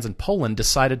his fans in Poland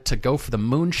decided to go for the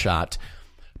moonshot,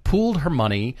 pooled her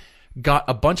money, got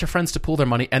a bunch of friends to pool their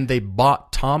money, and they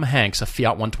bought Tom Hanks a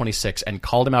Fiat 126 and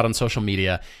called him out on social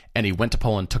media, and he went to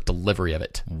Poland, took delivery of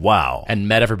it. Wow. And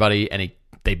met everybody, and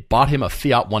they bought him a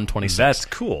Fiat 126. That's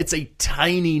cool. It's a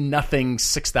tiny, nothing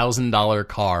 $6,000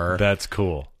 car. That's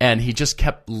cool. And he just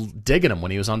kept digging him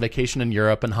when he was on vacation in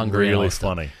Europe and Hungary. Really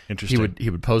funny. Interesting. He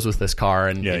would pose with this car,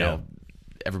 and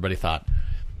everybody thought,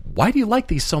 why do you like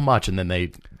these so much? And then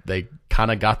they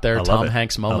kind of got their Tom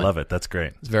Hanks moment. I love it. That's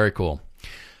great. It's very cool.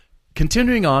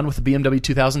 Continuing on with the BMW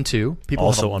 2002, people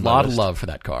also have a lot of love for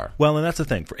that car. Well, and that's the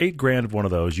thing. For $8,000 of one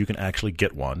of those, you can actually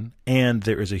get one, and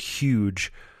there is a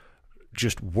huge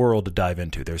just world to dive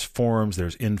into. There's forums,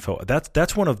 there's info.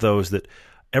 That's one of those that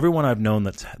everybody I've known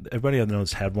that's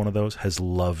had one of those has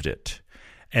loved it.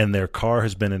 and their car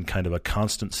has been in kind of a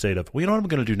constant state of, well, you know what I'm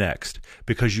going to do next?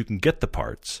 Because you can get the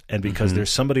parts, and because there's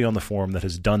somebody on the forum that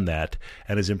has done that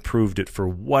and has improved it for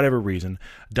whatever reason.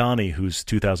 Donnie, whose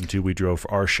 2002 we drove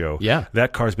for our show,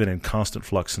 that car's been in constant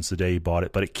flux since the day he bought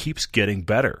it, but it keeps getting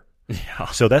better. Yeah.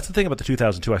 So that's the thing about the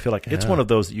 2002. I feel like it's one of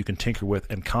those that you can tinker with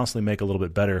and constantly make a little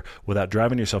bit better without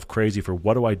driving yourself crazy for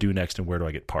what do I do next and where do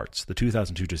I get parts. The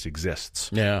 2002 just exists.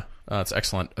 Yeah, that's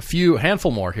excellent.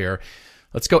 Handful more here.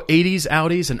 Let's go 80s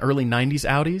Audis and early 90s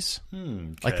Audis.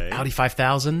 Like the Audi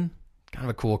 5000, kind of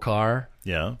a cool car.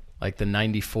 Yeah. Like the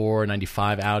 94,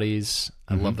 95 Audis.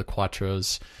 I love the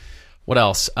Quattros. What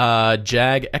else?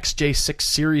 Jag XJ6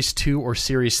 Series 2 or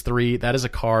Series 3. That is a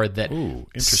car that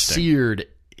seared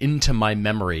into my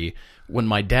memory when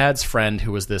my dad's friend,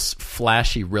 who was this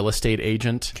flashy real estate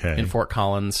agent in Fort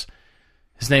Collins,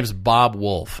 his name's Bob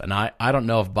Wolf, and I don't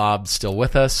know if Bob's still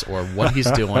with us or what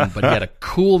he's doing, but he had a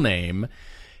cool name.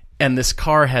 And this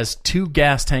car has 2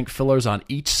 gas tank fillers on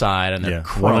each side, and they're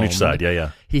chromed. One on each side,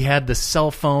 He had the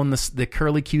cell phone, the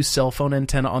Curly Q cell phone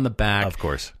antenna on the back. Of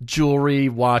course. Jewelry,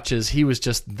 watches. He was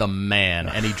just the man,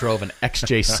 and he drove an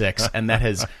XJ6, and that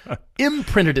has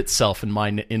imprinted itself in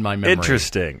my memory.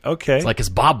 Interesting. Okay. It's like,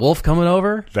 is Bob Wolf coming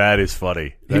over? That is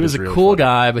funny. He was a cool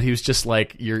guy, but he was just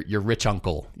like your rich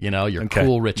uncle, your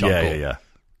cool rich uncle. Yeah.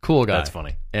 Cool guy. That's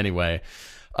funny. Anyway.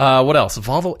 What else?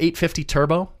 Volvo 850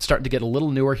 Turbo, starting to get a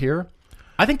little newer here.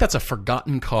 I think that's a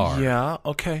forgotten car. Yeah,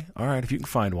 okay. All right, if you can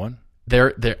find one.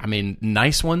 I mean,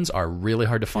 nice ones are really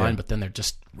hard to find, but then they're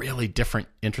just really different,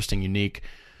 interesting, unique.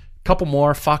 Couple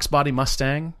more. Fox Body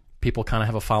Mustang. People kind of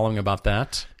have a following about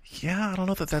that. Yeah, I don't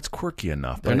know that that's quirky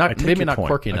enough. They're not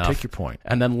quirky enough. I take your point.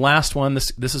 And then last one,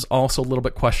 this is also a little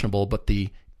bit questionable, but the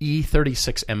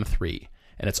E36 M3.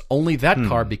 And it's only that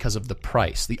car because of the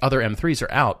price. The other M3s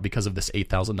are out because of this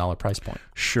 $8,000 price point.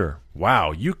 Sure.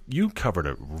 Wow. You covered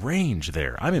a range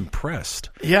there. I'm impressed.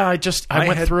 Yeah, I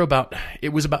went through it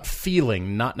was about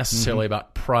feeling, not necessarily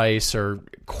about price or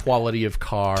quality of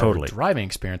car or driving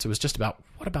experience. It was just about,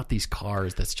 what about these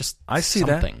cars that's just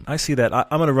something? I see that.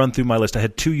 I'm going to run through my list. I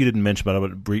had 2 you didn't mention, but I'm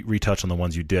going to retouch on the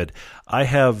ones you did. I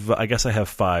guess I have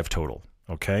 5 total.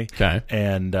 Okay.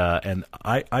 And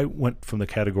I went from the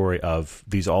category of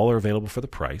these all are available for the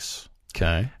price.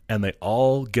 Okay. And they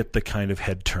all get the kind of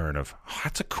head turn of,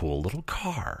 that's a cool little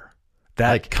car.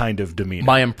 That kind of demeanor.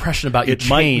 My impression about you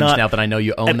changed now that I know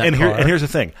you own that car. And here's the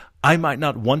thing. I might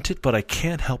not want it, but I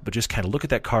can't help but just kind of look at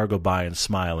that car go by and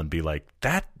smile and be like,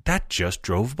 that just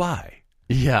drove by.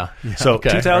 Yeah. So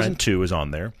 2002 is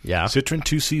on there. Yeah. Citroen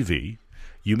 2CV.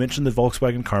 You mentioned the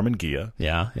Volkswagen Karmann Ghia.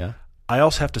 Yeah. I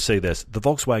also have to say this, the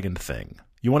Volkswagen Thing.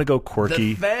 You want to go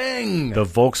quirky? The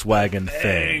Volkswagen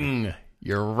Thing.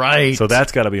 You're right. So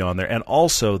that's got to be on there. And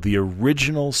also the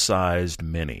original sized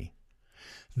Mini.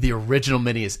 The original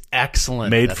Mini is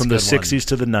excellent. Made from the 60s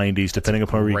to the 90s, depending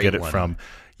upon where you get it from.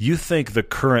 You think the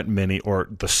current Mini or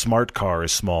the smart car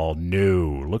is small.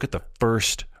 No. Look at the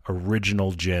first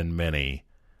original gen Mini.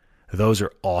 Those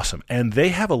are awesome. And they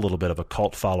have a little bit of a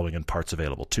cult following and parts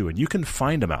available too. And you can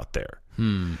find them out there.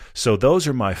 So those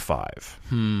are my 5.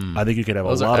 I think you could have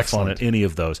a lot of fun at any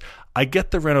of those. I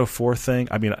get the Renault 4 thing.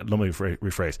 I mean, let me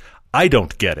rephrase. I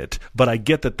don't get it, but I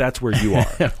get that that's where you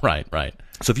are. Right.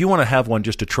 So if you want to have one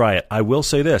just to try it, I will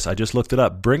say this. I just looked it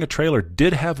up. Bring a Trailer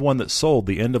did have one that sold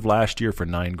the end of last year for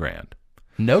 $9,000.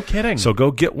 No kidding. So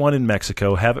go get one in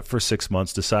Mexico, have it for 6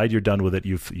 months, decide you're done with it.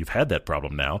 You've had that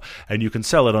problem now, and you can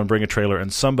sell it on Bring a Trailer,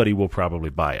 and somebody will probably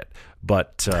buy it.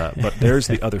 But there's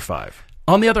the other 5.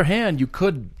 On the other hand, you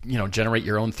could generate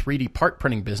your own 3D part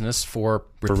printing business for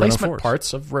replacement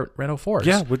parts of Renault 4s.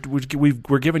 Yeah,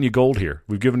 we're giving you gold here.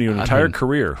 We've given you an entire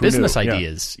career. Who business knew?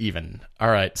 Ideas even.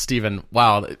 All right, Stephen.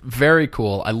 Wow, very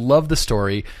cool. I love the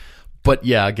story. But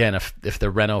yeah, again, if the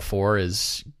Renault 4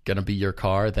 is going to be your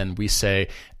car, then we say,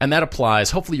 and that applies,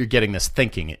 hopefully you're getting this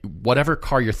thinking, whatever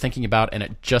car you're thinking about and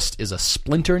it just is a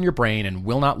splinter in your brain and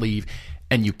will not leave,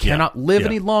 and you cannot live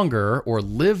any longer or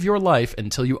live your life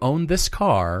until you own this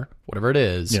car, whatever it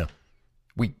is,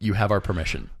 you have our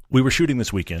permission. We were shooting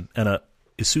this weekend, and a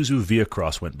Isuzu Via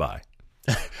Cross went by.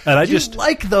 And I just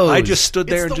like those. I just stood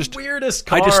there it's and the just weirdest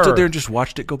car. I just stood there and just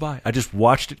watched it go by. I just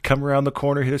watched it come around the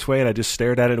corner this way, and I just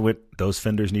stared at it and went, "Those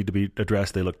fenders need to be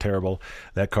addressed. They look terrible.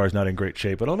 That car's not in great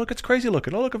shape." But oh look, it's crazy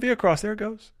looking. Oh look, a Via Cross. There it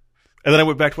goes. And then I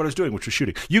went back to what I was doing, which was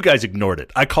shooting. You guys ignored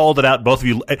it. I called it out. Both of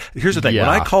you. Here's the thing. When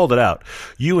I called it out,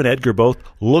 you and Edgar both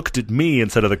looked at me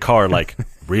instead of the car like,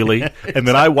 really? And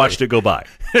then I watched it go by.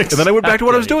 And then I went back to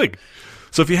what I was doing.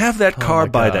 So if you have that car,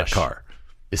 buy that car.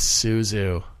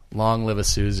 Isuzu. Long live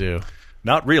Isuzu.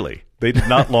 Not really. They did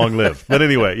not long live. But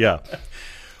anyway, yeah.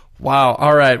 Wow.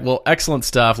 All right. Well, excellent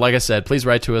stuff. Like I said, please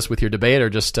write to us with your debate or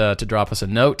just to drop us a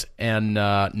note. And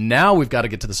now we've got to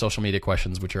get to the social media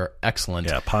questions, which are excellent.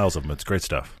 Yeah, piles of them. It's great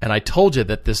stuff. And I told you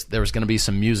that there was going to be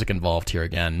some music involved here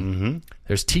again. Mm-hmm.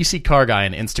 There's TC Car Guy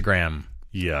on Instagram.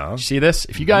 Yeah. Did you see this?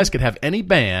 If you guys could have any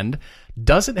band,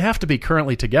 doesn't have to be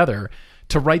currently together,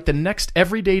 to write the next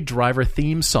Everyday Driver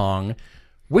theme song,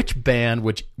 which band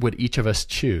would each of us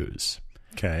choose?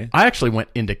 Okay. I actually went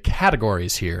into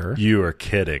categories here. You are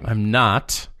kidding. I'm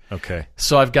not. Okay.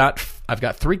 So I've got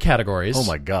 3 categories. Oh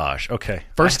my gosh. Okay.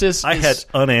 First I had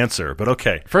unanswer, but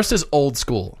okay. First is old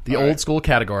school. The old school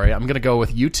category. I'm going to go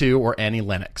with U2 or Annie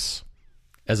Lennox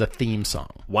as a theme song.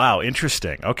 Wow,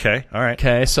 interesting. Okay. All right.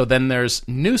 Okay, so then there's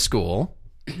new school.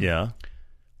 Yeah.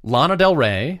 Lana Del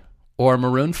Rey or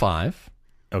Maroon 5.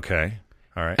 Okay.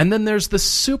 All right. And then there's the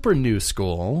super new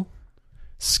school,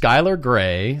 Skylar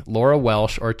Grey, Laura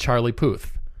Welsh, or Charlie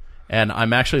Puth. And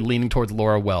I'm actually leaning towards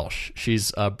Laura Welsh.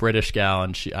 She's a British gal,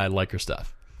 and I like her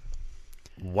stuff.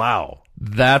 Wow.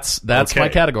 That's Okay. my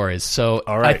categories. So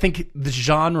All right. I think the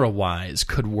genre-wise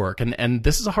could work. And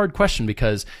this is a hard question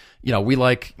because, we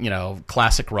like,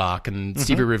 classic rock and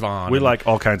Stevie Ray Vaughan. We like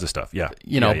all kinds of stuff. Yeah.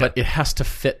 But it has to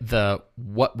fit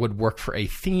what would work for a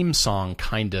theme song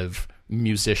kind of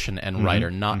musician and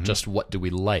writer, not just what do we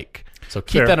like. So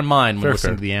keep that in mind when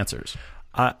listening to the answers.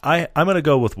 I'm going to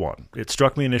go with one. It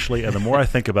struck me initially, and the more I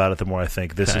think about it, the more I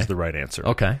think this is the right answer.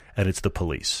 Okay. And it's the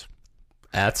Police.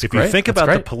 That's if great. you think That's about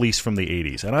great. the Police from the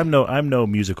 80s, and I'm no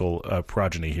musical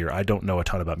progeny here. I don't know a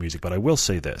ton about music, but I will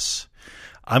say this.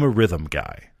 I'm a rhythm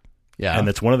guy. Yeah. And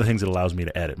that's one of the things that allows me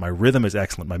to edit. My rhythm is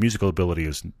excellent. My musical ability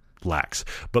is lax,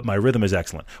 but my rhythm is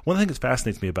excellent. One of the things that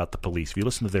fascinates me about the Police, if you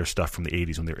listen to their stuff from the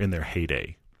 80s when they're in their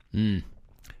heyday,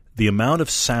 the amount of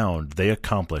sound they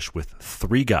accomplish with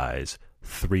 3 guys,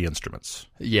 3 instruments.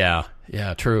 Yeah,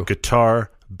 true.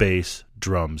 Guitar, bass,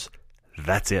 drums,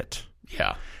 that's it.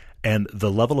 Yeah. And the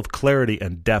level of clarity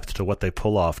and depth to what they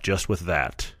pull off just with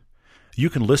that, you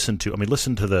can listen to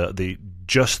the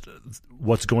just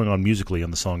what's going on musically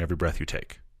in the song Every Breath You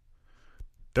Take.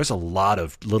 There's a lot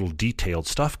of little detailed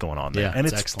stuff going on there. Yeah, and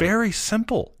it's excellent. very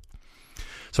simple.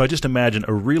 So I just imagine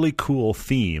a really cool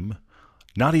theme,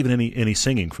 not even any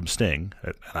singing from Sting,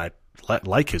 and I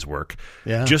like his work,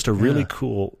 just a really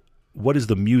cool, what is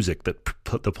the music that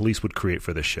the Police would create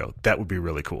for this show? That would be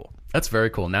really cool. That's very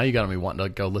cool. Now you got me wanting to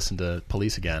go listen to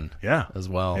Police again as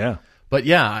well. Yeah. But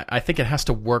I think it has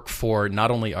to work for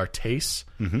not only our tastes,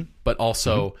 but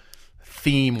also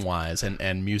theme-wise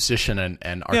and musician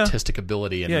and artistic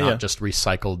ability and not just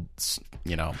recycled,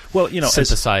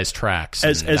 synthesized tracks.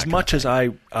 As much as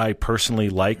I personally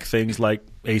like things like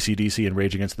AC/DC and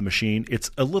Rage Against the Machine,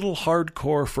 it's a little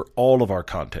hardcore for all of our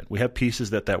content. We have pieces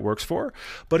that works for,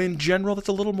 but in general, it's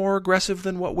a little more aggressive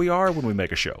than what we are when we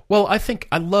make a show. Well, I think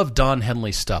I love Don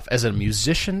Henley's stuff as a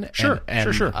musician Sure.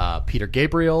 Peter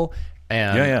Gabriel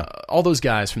and all those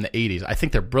guys from the 80s. I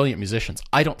think they're brilliant musicians.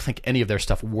 I don't think any of their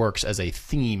stuff works as a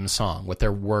theme song, what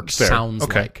their work sounds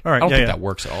like. All right. I don't think that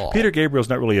works at all. Peter Gabriel's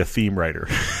not really a theme writer.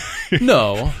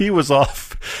 No. He was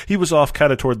off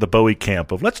kind of toward the Bowie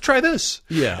camp of let's try this.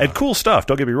 Yeah. And cool stuff,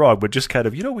 don't get me wrong, but just kind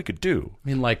of, we could do. I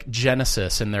mean, like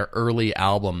Genesis and their early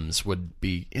albums would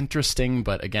be interesting,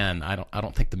 but again, I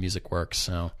don't think the music works.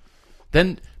 So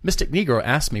then Mystic Negro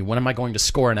asked me, when am I going to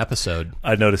score an episode?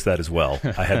 I noticed that as well.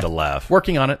 I had to laugh.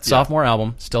 Working on it. Sophomore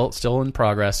album. Still in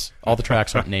progress. All the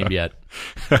tracks aren't named yet.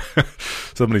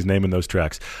 Somebody's naming those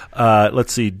tracks.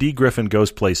 Let's see. D. Griffin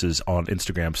Goes Places on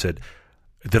Instagram said,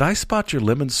 did I spot your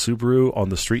lemon Subaru on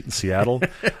the street in Seattle?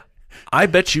 I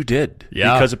bet you did.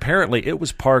 Yeah. Because apparently it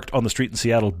was parked on the street in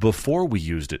Seattle before we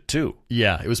used it, too.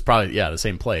 Yeah, it was probably the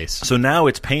same place. So now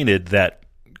it's painted that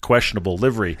questionable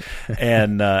livery.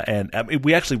 And I mean,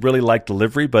 we actually really liked the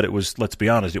livery, but it was, let's be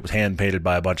honest, it was hand-painted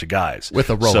by a bunch of guys. With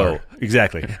a roller. So,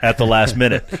 exactly, at the last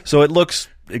minute. So it looks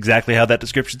exactly how that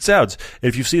description sounds.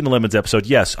 If you've seen the Lemons episode,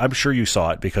 yes, I'm sure you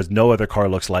saw it because no other car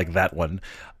looks like that one.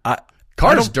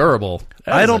 Car's durable.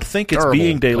 I don't think it's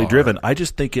being daily driven. I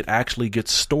just think it actually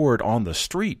gets stored on the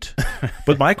street.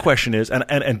 But my question is,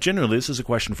 and generally this is a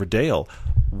question for Dale,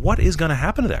 what is going to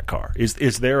happen to that car?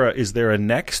 Is there a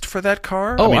next for that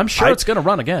car? Oh, I'm sure it's going to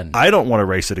run again. I don't want to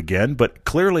race it again, but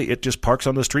clearly it just parks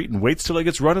on the street and waits till it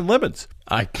gets running lemons.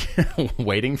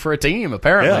 Waiting for a team,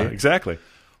 apparently. Yeah, exactly.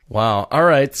 Wow. All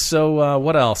right. So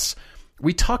what else?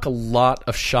 We talk a lot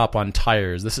of shop on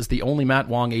tires. This is the only Matt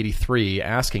Wong 83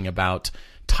 asking about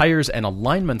tires and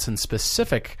alignments, in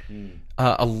specific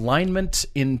alignment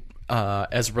in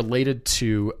as related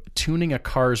to tuning a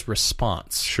car's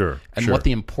response. Sure. And what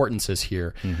the importance is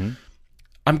here.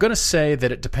 I'm going to say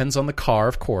that it depends on the car,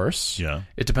 of course. Yeah.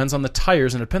 It depends on the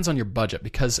tires, and it depends on your budget,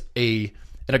 because an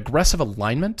aggressive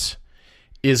alignment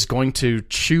is going to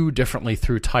chew differently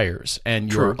through tires,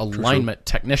 and your alignment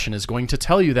technician is going to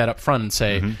tell you that up front and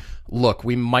say, look,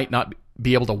 we might not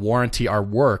be able to warranty our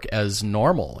work as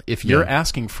normal. If you're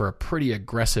asking for a pretty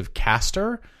aggressive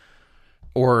caster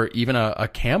or even a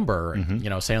camber,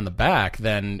 say on the back,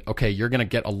 then okay, you're going to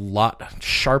get a lot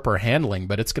sharper handling,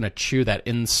 but it's going to chew that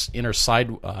inner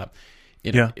side,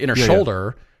 inner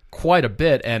shoulder quite a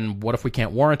bit. And what if we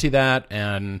can't warranty that?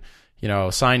 And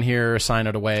sign here, sign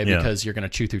it away, because you're going to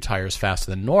chew through tires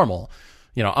faster than normal.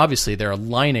 Obviously they're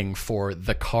aligning for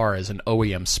the car as an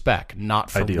OEM spec,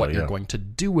 not for what you're going to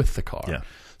do with the car. Yeah.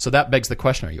 So that begs the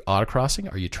question, are you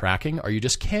autocrossing? Are you tracking? Are you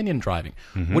just canyon driving?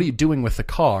 What are you doing with the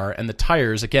car? And the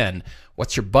tires, again,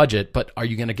 what's your budget? But are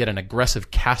you going to get an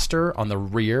aggressive caster on the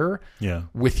rear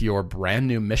with your brand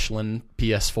new Michelin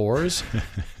PS4s?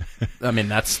 I mean,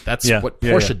 that's what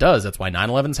Porsche does. That's why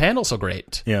 911s handle so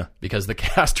great. Yeah. Because the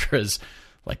caster is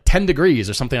like 10 degrees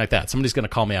or something like that. Somebody's going to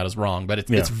call me out as wrong, but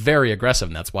it's very aggressive,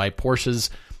 and that's why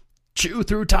Porsches chew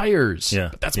through tires. Yeah.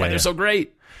 But that's why they're so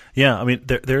great. Yeah, I mean,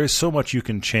 there is so much you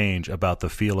can change about the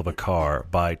feel of a car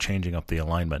by changing up the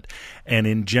alignment. And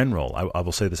in general, I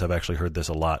will say this, I've actually heard this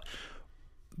a lot.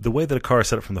 The way that a car is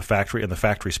set up from the factory and the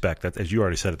factory spec, that, as you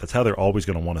already said it, that's how they're always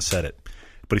going to want to set it.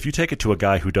 But if you take it to a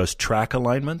guy who does track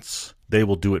alignments, they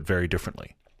will do it very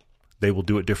differently. They will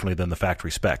do it differently than the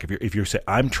factory spec. If you say,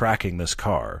 I'm tracking this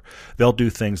car, they'll do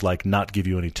things like not give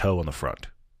you any toe in the front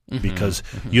because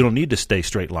you don't need to stay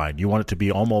straight line. You want it to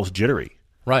be almost jittery.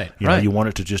 Right. You want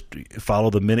it to just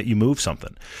follow the minute you move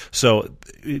something. So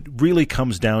it really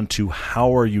comes down to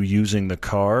how are you using the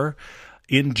car.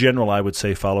 In general, I would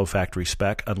say follow factory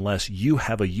spec unless you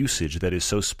have a usage that is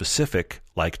so specific,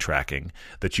 like tracking,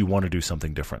 that you want to do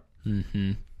something different.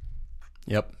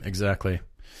 Yep, exactly.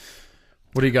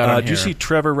 What do you got on here? Do you see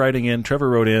Trevor writing in? Trevor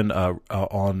wrote in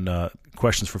on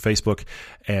questions for Facebook,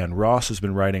 and Ross has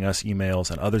been writing us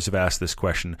emails, and others have asked this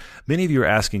question. Many of you are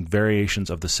asking variations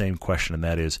of the same question, and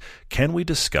that is, can we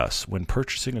discuss when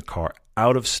purchasing a car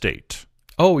out of state?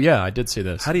 Oh, yeah, I did see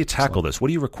this. How do you tackle this? What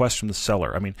do you request from the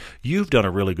seller? I mean, you've done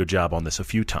a really good job on this a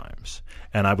few times,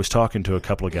 and I was talking to a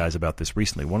couple of guys about this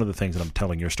recently. One of the things, and I'm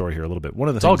telling your story here a little bit, one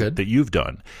of the things that you've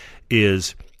done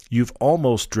is you've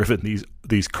almost driven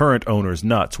these current owners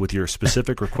nuts with your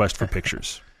specific request for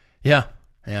pictures. Yeah.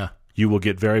 You will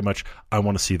get very much, I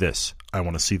want to see this. I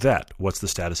want to see that. What's the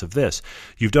status of this?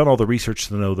 You've done all the research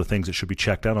to know the things that should be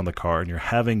checked out on the car, and you're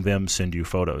having them send you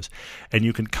photos. And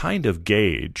you can kind of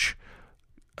gauge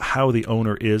how the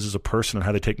owner is as a person and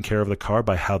how they're taking care of the car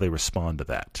by how they respond to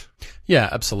that. Yeah,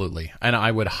 absolutely. And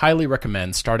I would highly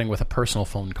recommend starting with a personal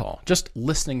phone call. Just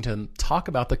listening to them talk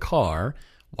about the car.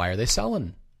 Why are they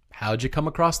selling? How'd you come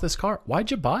across this car?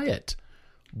 Why'd you buy it?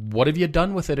 What have you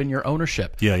done with it in your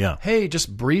ownership? Yeah. Hey,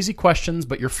 just breezy questions,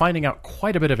 but you're finding out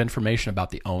quite a bit of information about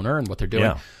the owner and what they're doing.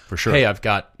 Yeah, for sure. Hey, I've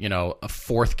got, a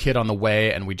fourth kid on the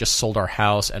way, and we just sold our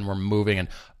house and we're moving, and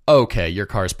okay, your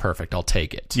car's perfect. I'll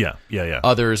take it. Yeah.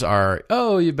 Others are,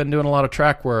 you've been doing a lot of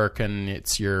track work and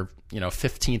it's your,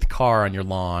 15th car on your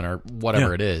lawn or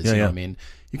whatever it is. Yeah. You know what I mean?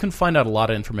 You can find out a lot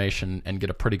of information and get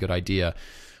a pretty good idea.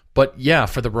 But yeah,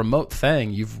 for the remote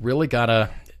thing, you've really got to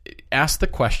ask the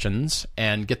questions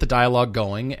and get the dialogue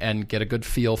going and get a good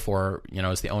feel for,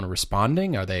 is the owner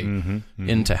responding? Are they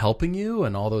into helping you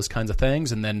and all those kinds of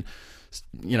things? And then,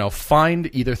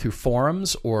 find either through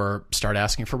forums or start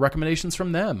asking for recommendations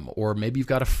from them. Or maybe you've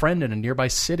got a friend in a nearby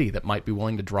city that might be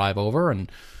willing to drive over and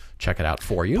check it out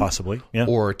for you. Possibly, yeah.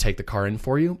 Or take the car in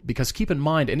for you. Because keep in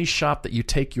mind, any shop that you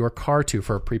take your car to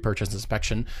for a pre-purchase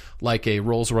inspection, like a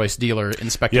Rolls-Royce dealer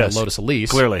inspecting a Lotus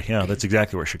Elise. Clearly, yeah, that's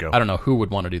exactly where it should go. I don't know who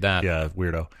would want to do that. Yeah,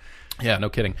 weirdo. Yeah, no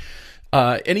kidding.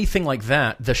 Anything like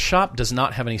that, the shop does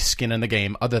not have any skin in the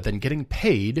game other than getting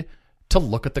paid to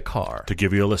look at the car. To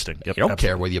give you a listing. Yep, you don't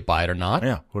care whether you buy it or not.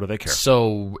 Yeah, what do they care?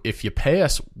 So if you pay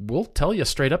us, we'll tell you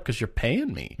straight up because you're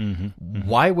paying me.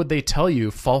 Why would they tell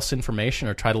you false information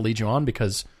or try to lead you on?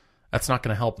 Because that's not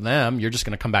going to help them. You're just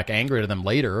going to come back angry to them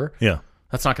later. Yeah.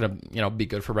 That's not going to be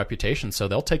good for reputation. So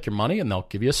they'll take your money and they'll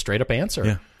give you a straight up answer.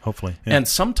 Yeah, hopefully. Yeah. And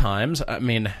sometimes, I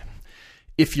mean,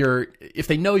 if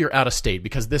they know you're out of state,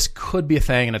 because this could be a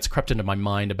thing and it's crept into my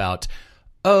mind about,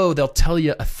 they'll tell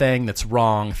you a thing that's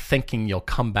wrong, thinking you'll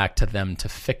come back to them to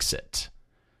fix it.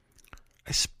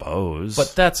 I suppose.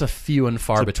 But that's a few and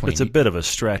far between. It's a bit of a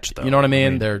stretch, though. You know what I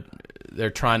mean? They're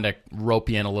trying to rope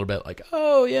you in a little bit, like,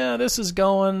 this is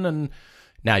going, and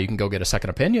now you can go get a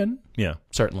second opinion. Yeah.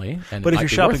 Certainly. But if you're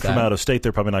shopping from out of state,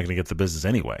 they're probably not going to get the business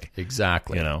anyway.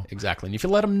 Exactly. Exactly. And if you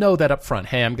let them know that up front,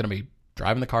 hey, I'm going to be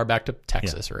driving the car back to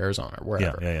Texas or Arizona or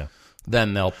wherever. Yeah.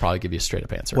 Then they'll probably give you a straight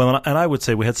up answer. Well, and I would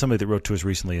say we had somebody that wrote to us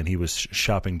recently, and he was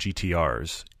shopping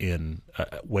GTRs in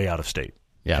way out of state.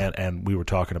 Yeah. And we were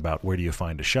talking about where do you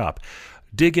find a shop.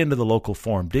 Dig into the local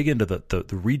forum, dig into the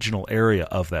regional area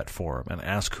of that forum, and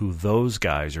ask who those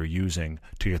guys are using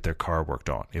to get their car worked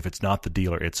on. If it's not the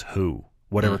dealer, it's who,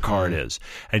 whatever car it is.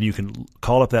 And you can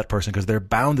call up that person because they're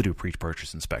bound to do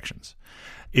pre-purchase inspections.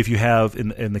 If you have,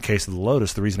 in the case of the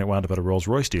Lotus, the reason it wound up at a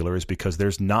Rolls-Royce dealer is because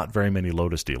there's not very many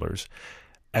Lotus dealers.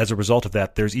 As a result of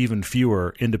that, there's even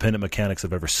fewer independent mechanics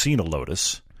have ever seen a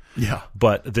Lotus. Yeah.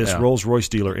 But this Rolls-Royce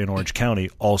dealer in Orange County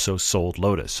also sold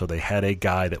Lotus. So they had a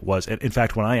guy that was – in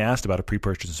fact, when I asked about a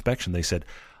pre-purchase inspection, they said,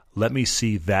 let me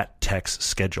see that tech's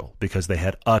schedule, because they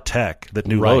had a tech that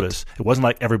knew Lotus. It wasn't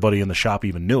like everybody in the shop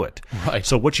even knew it. Right.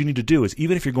 So what you need to do is,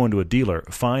 even if you're going to a dealer,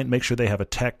 make sure they have a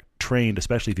tech trained,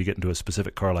 especially if you get into a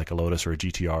specific car like a Lotus or a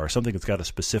GTR or something that's got a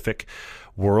specific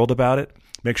world about it.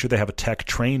 Make sure they have a tech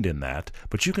trained in that.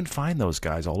 But you can find those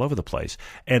guys all over the place.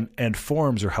 And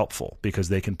forums are helpful because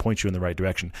they can point you in the right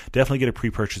direction. Definitely get a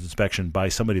pre-purchase inspection by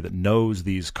somebody that knows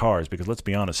these cars, because let's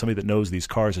be honest, somebody that knows these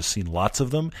cars has seen lots of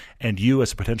them, and you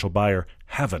as a potential buyer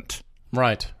haven't.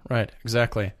 Right,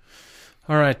 exactly.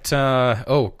 All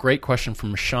right. Great question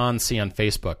from Sean C. on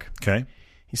Facebook. Okay.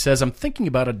 He says, I'm thinking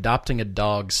about adopting a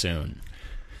dog soon.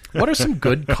 What are some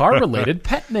good car-related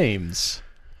pet names?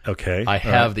 Okay. I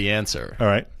have the answer. All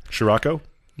right. Scirocco?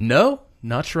 No,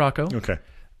 not Scirocco. Okay.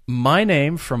 My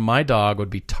name from my dog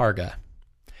would be Targa.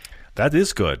 That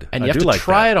is good. And you have to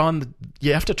try it on.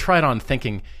 You have to try it on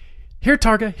thinking, here,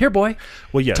 Targa, here, boy.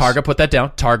 Well, yes. Targa, put that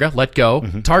down. Targa, let go.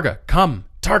 Targa, come.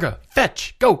 Targa,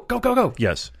 fetch. Go, go, go, go.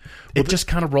 Yes. It just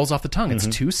kind of rolls off the tongue. It's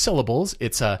 2 syllables.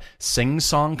 It's a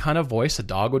sing-song kind of voice. A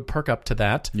dog would perk up to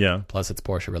that. Yeah. Plus, it's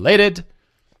Porsche related.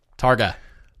 Targa.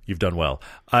 You've done well.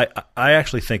 I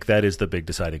actually think that is the big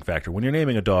deciding factor. When you're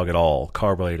naming a dog at all,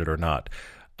 car-related or not,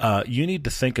 you need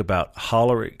to think about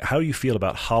hollering. How do you feel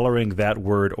about hollering that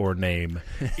word or name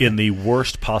in the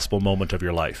worst possible moment of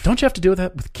your life? Don't you have to do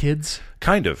that with kids?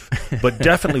 Kind of, but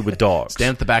definitely with dogs.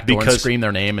 Stand at the back door and scream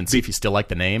their name and see if you still like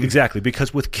the name. Exactly,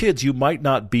 because with kids, you might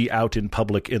not be out in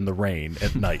public in the rain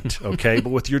at night, okay?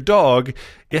 But with your dog,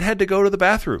 it had to go to the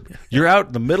bathroom. You're out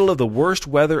in the middle of the worst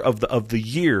weather of the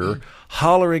year,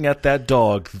 hollering at that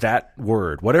dog that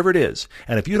word, whatever it is.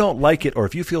 And if you don't like it, or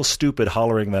if you feel stupid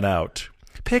hollering that out,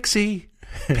 Pixie,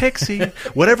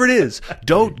 whatever it is,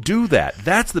 don't do that.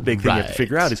 That's the big thing you have to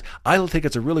figure out is, I think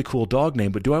it's a really cool dog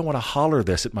name, but do I want to holler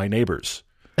this at my neighbors?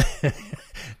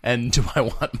 And do I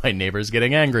want my neighbors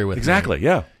getting angry with me? Exactly,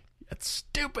 yeah. That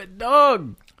stupid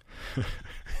dog.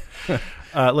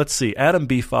 Let's see. Adam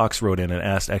B. Fox wrote in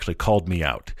and called me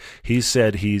out. He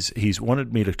said he's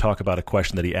wanted me to talk about a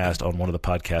question that he asked on one of the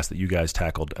podcasts that you guys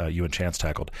tackled, you and Chance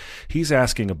tackled. He's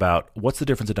asking about what's the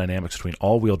difference in dynamics between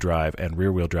all-wheel drive and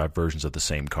rear-wheel drive versions of the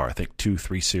same car. I think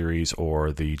 3 Series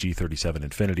or the G37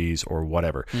 Infinities or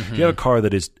whatever. If you have a car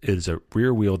that is a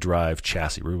rear-wheel drive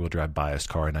chassis, rear-wheel drive biased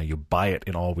car, and now you buy it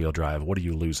in all-wheel drive, what are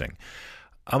you losing?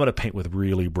 I'm going to paint with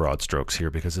really broad strokes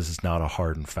here because this is not a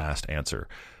hard and fast answer.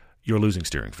 You're losing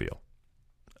steering feel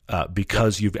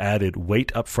because you've added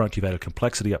weight up front, you've added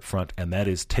complexity up front, and that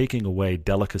is taking away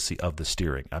delicacy of the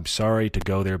steering. I'm sorry to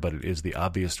go there, but it is the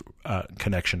obvious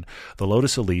connection. The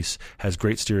Lotus Elise has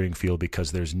great steering feel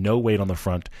because there's no weight on the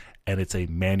front, and it's a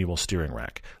manual steering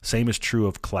rack. Same is true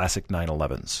of classic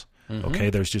 911s.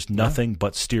 Okay, there's just nothing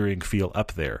but steering feel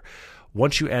up there.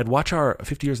 Once you add, watch our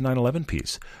 50 years 911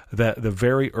 piece, the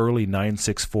very early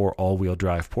 964 all-wheel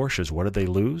drive Porsches, what did they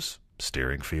lose?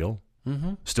 Steering feel.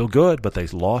 Still good, but they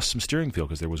lost some steering feel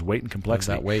because there was weight and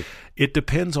complexity. That weight. It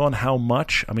depends on how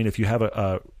much. I mean, if you have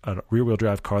a rear-wheel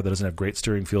drive car that doesn't have great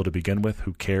steering feel to begin with,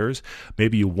 who cares?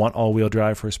 Maybe you want all-wheel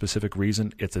drive for a specific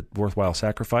reason. It's a worthwhile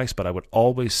sacrifice, but I would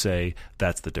always say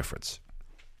that's the difference.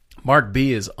 Mark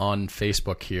B. is on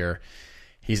Facebook here.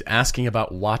 He's asking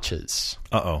about watches.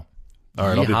 Uh-oh. All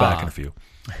right, I'll be back in a few.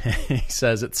 He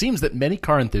says, it seems that many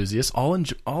car enthusiasts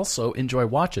also enjoy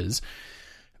watches.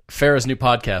 Farrah's new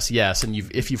podcast, yes. And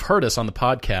if you've heard us on the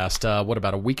podcast,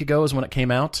 about a week ago is when it came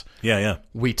out? Yeah.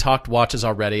 We talked watches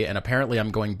already, and apparently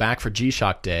I'm going back for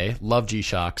G-Shock Day. Love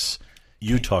G-Shocks.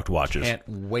 You talked watches. Can't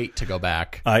wait to go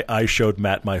back. I showed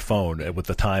Matt my phone with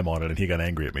the time on it, and he got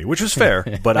angry at me, which was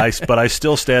fair, but I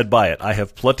still stand by it. I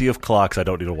have plenty of clocks. I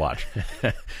don't need a watch.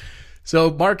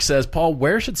 So Mark says, Paul,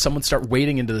 where should someone start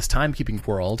wading into this timekeeping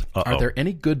world? Uh-oh. Are there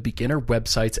any good beginner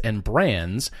websites and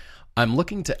brands? I'm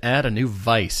looking to add a new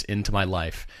vice into my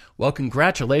life. Well,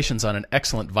 congratulations on an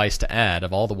excellent vice to add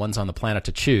of all the ones on the planet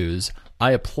to choose.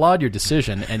 I applaud your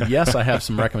decision, and yes, I have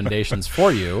some recommendations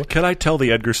for you. Can I tell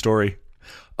the Edgar story?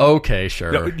 Okay,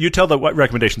 sure. No, you tell the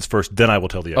recommendations first, then I will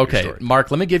tell the Edgar story. Okay, Mark,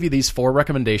 let me give you these 4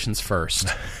 recommendations first,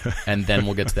 and then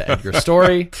we'll get to the Edgar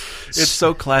story. It's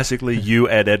so classically you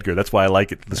and Edgar. That's why I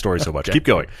like the story so much. Okay. Keep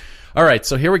going. All right,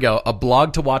 so here we go.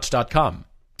 ablogtowatch.com.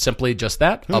 Simply just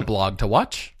that, a blog to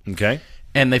watch. Okay.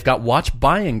 And they've got watch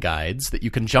buying guides that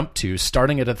you can jump to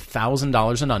starting at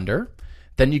 $1,000 and under.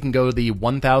 Then you can go to the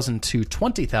 $1,000 to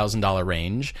 $20,000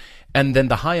 range. And then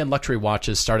the high-end luxury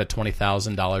watches start at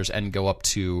 $20,000 and go up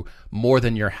to more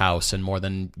than your house and more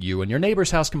than you and your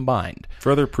neighbor's house combined.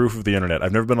 Further proof of the internet.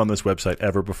 I've never been on this website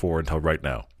ever before until right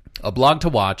now. A blog to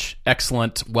watch,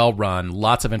 excellent, well-run,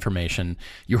 lots of information.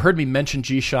 You heard me mention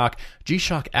G-Shock.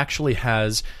 G-Shock actually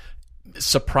has,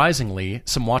 surprisingly,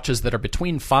 some watches that are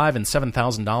between $5,000 and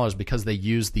 $7,000 because they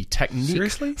use the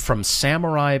technique from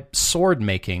samurai sword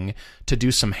making to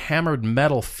do some hammered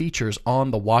metal features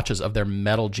on the watches of their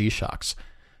metal G-Shocks.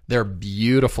 They're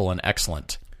beautiful and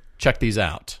excellent. Check these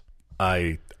out.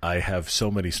 I have so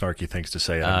many snarky things to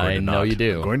say. I know you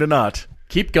do. I'm going to not.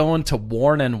 Keep going to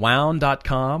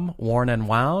wornandwound.com. Worn and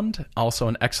Wound, also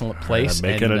an excellent place. I'm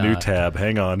making a new tab.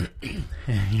 Hang on.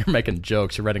 You're making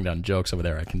jokes. You're writing down jokes over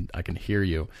there. I can hear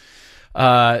you.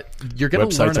 You're going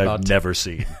to learn about I've never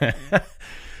seen.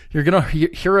 You're going to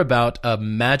hear about a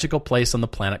magical place on the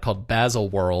planet called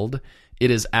Baselworld.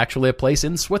 It is actually a place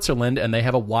in Switzerland, and they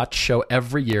have a watch show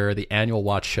every year, the annual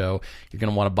watch show. You're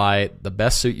going to want to buy the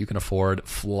best suit you can afford,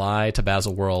 fly to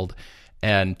Baselworld,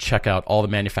 and check out all the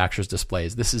manufacturers'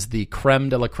 displays. This is the creme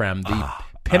de la creme, the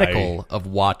pinnacle of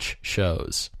watch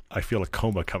shows. I feel a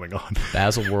coma coming on.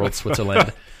 Baselworld,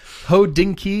 Switzerland.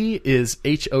 Hodinkee is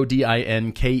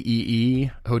Hodinkee,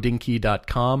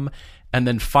 Hodinkee.com. And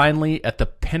then finally, at the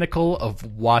pinnacle of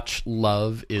watch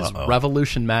love is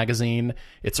Revolution Magazine.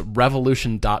 It's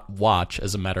revolution.watch,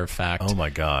 as a matter of fact. Oh,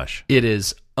 my gosh. It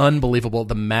is unbelievable.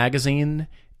 The magazine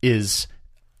is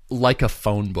like a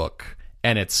phone book.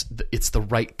 And it's the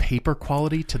right paper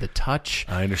quality to the touch.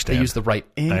 I understand. They use the right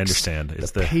inks. I understand.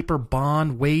 The paper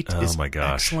bond weight is my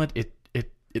gosh. excellent.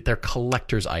 They're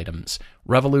collector's items.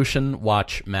 Revolution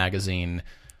Watch Magazine.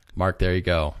 Mark, there you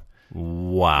go.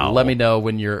 Wow. Let me know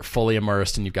when you're fully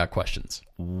immersed and you've got questions.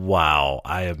 Wow.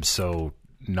 I am so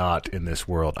not in this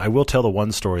world. I will tell the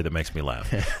one story that makes me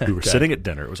laugh. We were sitting at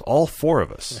dinner. It was all 4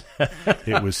 of us.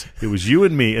 It was you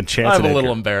and me and Chance. I'm a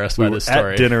little embarrassed by this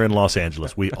story. At dinner in Los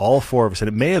Angeles. We all 4 of us, and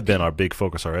it may have been our big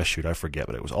Focus RS shoot. I forget,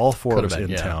 but it was all 4 of us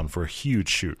in town for a huge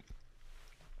shoot.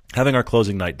 Having our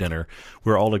closing night dinner,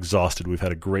 we're all exhausted. We've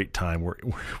had a great time. We're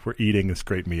eating this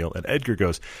great meal, and Edgar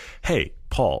goes, "Hey,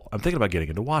 Paul, I'm thinking about getting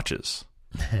into watches."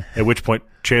 At which point,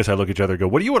 Chance and I look at each other and go,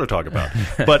 "What do you want to talk about?"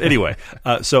 But anyway,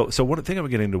 so one thing I'm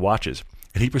getting into watches,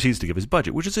 and he proceeds to give his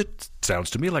budget, which is, it sounds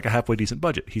to me like a halfway decent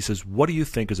budget. He says, "What do you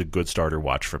think is a good starter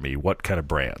watch for me? What kind of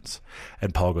brands?"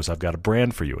 And Paul goes, "I've got a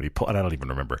brand for you." And and I don't even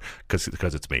remember because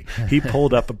it's me. He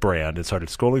pulled up a brand and started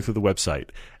scrolling through the website.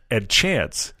 And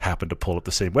Chance happened to pull up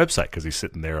the same website because he's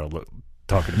sitting there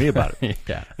talking to me about it.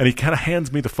 Yeah. And he kind of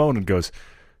hands me the phone and goes,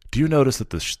 "Do you notice that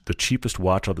the cheapest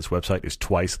watch on this website is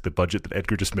twice the budget that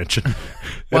Edgar just mentioned?"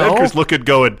 And Edgar's looking,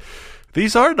 going,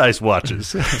 "These are nice watches."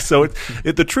 So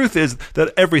the truth is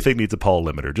that everything needs a Paul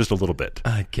limiter, just a little bit.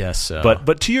 I guess so.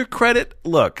 But to your credit,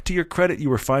 you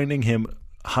were finding him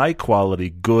high quality,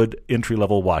 good entry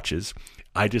level watches.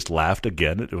 I just laughed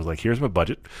again. It was like, here's my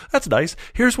budget. That's nice.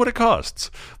 Here's what it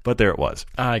costs. But there it was.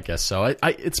 I guess so.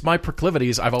 It's my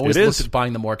proclivities. I've always looked at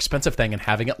buying the more expensive thing and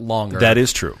having it longer. That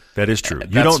is true. You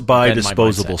don't buy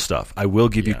disposable stuff. I will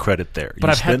give you credit there. But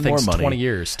you I've had things more money 20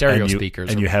 years, stereo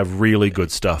speakers. And you have really good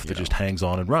stuff that just hangs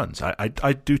on and runs.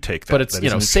 I do take that. But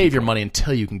it's, save your money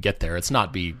until you can get there. It's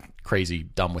not be crazy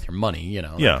dumb with your money,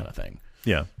 that kind of thing.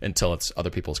 Yeah. Until it's other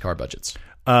people's car budgets.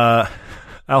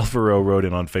 Alvaro wrote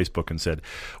in on Facebook and said,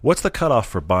 "What's the cutoff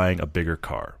for buying a bigger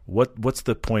car? What's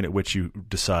the point at which you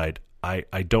decide, I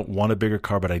don't want a bigger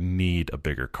car, but I need a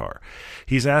bigger car?"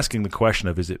 He's asking the question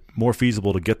of, is it more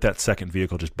feasible to get that second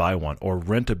vehicle, just buy one, or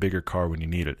rent a bigger car when you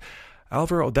need it?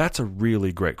 Alvaro, that's a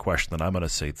really great question, and I'm going to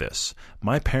say this.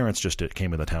 My parents just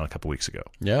came into town a couple weeks ago.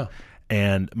 Yeah.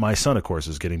 And my son, of course,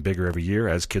 is getting bigger every year,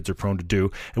 as kids are prone to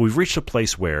do. And we've reached a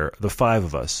place where the 5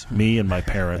 of us, me and my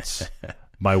parents,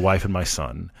 my wife and my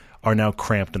son, are now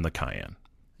cramped in the Cayenne.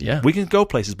 Yeah. We can go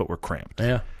places, but we're cramped.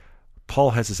 Yeah.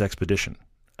 Paul has his Expedition.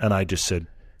 And I just said,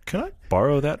 "Can I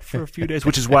borrow that for a few days?"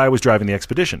 Which is why I was driving the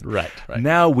Expedition. Right.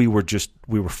 Now we were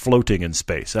floating in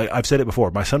space. I've said it before.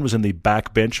 My son was in the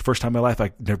back bench. First time in my life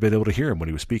I'd never been able to hear him when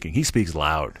he was speaking. He speaks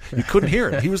loud. You couldn't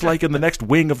hear him. He was like in the next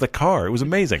wing of the car. It was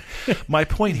amazing. My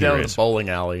point here is, down the bowling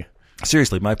alley.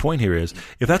 Seriously, my point here is,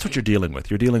 if that's what you're dealing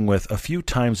with a few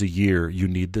times a year you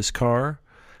need this car.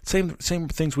 Same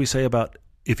things we say about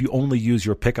if you only use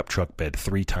your pickup truck bed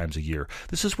 3 times a year.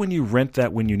 This is when you rent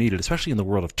that when you need it, especially in the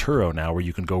world of Turo now, where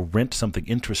you can go rent something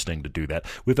interesting to do that.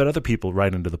 We've had other people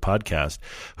write into the podcast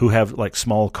who have like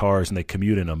small cars and they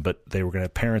commute in them, but they were going to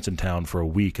have parents in town for a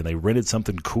week and they rented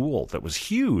something cool that was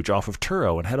huge off of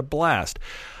Turo and had a blast.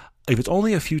 If it's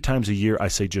only a few times a year, I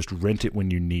say just rent it when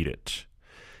you need it.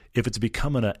 If it's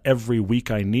becoming a every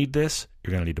week I need this,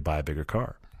 you're going to need to buy a bigger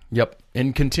car. Yep.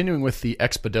 And continuing with the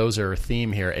Expedozer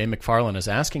theme here, A. McFarlane is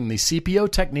asking the CPO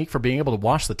technique for being able to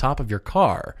wash the top of your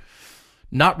car.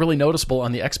 Not really noticeable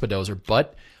on the Expedozer,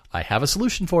 but I have a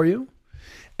solution for you.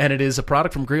 And it is a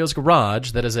product from Griot's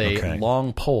Garage that is a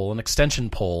long pole, an extension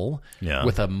pole,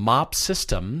 with a mop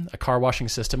system, a car washing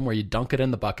system where you dunk it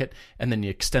in the bucket and then you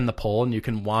extend the pole and you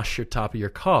can wash your top of your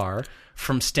car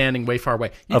from standing way far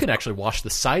away. You can actually wash the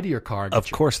side of your car.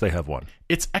 Of course they have one.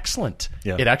 It's excellent.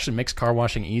 Yeah. It actually makes car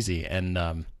washing easy.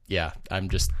 And yeah, I'm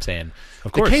just saying.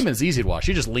 Of course. The Cayman's easy to wash.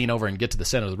 You just lean over and get to the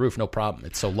center of the roof, no problem.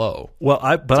 It's so low. Well,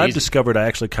 I've discovered I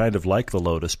actually kind of like the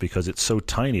Lotus because it's so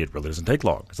tiny. It really doesn't take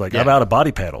long. It's like I'm out of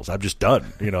body panels. I'm just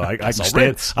done. You know, I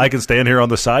can stand here on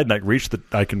the side and I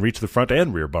can reach the front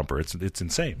and rear bumper. It's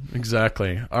insane.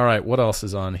 Exactly. All right, what else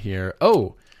is on here?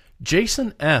 Oh,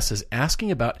 Jason S. is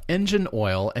asking about engine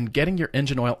oil and getting your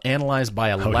engine oil analyzed by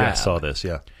a lab. Yeah, I saw this,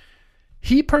 yeah.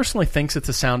 He personally thinks it's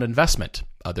a sound investment.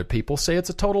 Other people say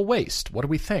it's a total waste. What do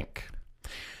we think?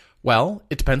 Well,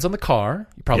 it depends on the car.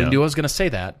 You probably knew I was going to say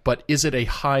that, but is it a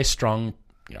high-strung,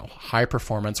 high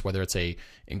performance, whether it's a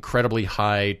incredibly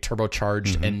high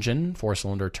turbocharged engine,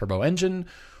 4-cylinder turbo engine,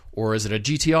 or is it a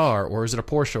GTR, or is it a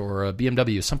Porsche or a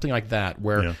BMW, something like that,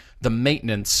 where the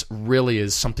maintenance really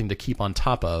is something to keep on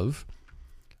top of,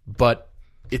 but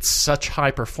it's such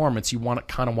high performance, you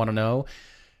kind of want to know.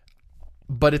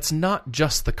 But it's not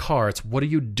just the car. It's what are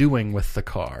you doing with the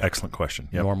car? Excellent question.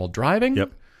 Yep. Normal driving?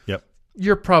 Yep.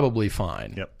 You're probably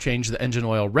fine. Yep. Change the engine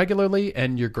oil regularly,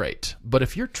 and you're great. But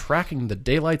if you're tracking the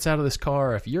daylights out of this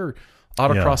car, if you're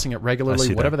autocrossing it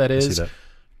regularly, whatever that is,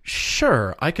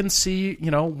 sure, I can see,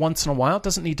 once in a while. It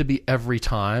doesn't need to be every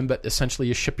time, but essentially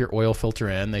you ship your oil filter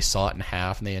in, they saw it in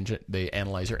half, and they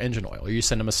analyze your engine oil, or you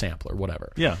send them a sample or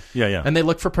whatever. Yeah. And they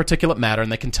look for particulate matter,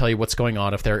 and they can tell you what's going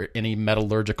on, if there are any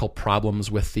metallurgical problems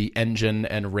with the engine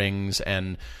and rings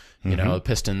and,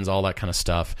 pistons, all that kind of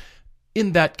stuff.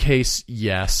 In that case,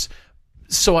 yes.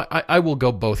 So I will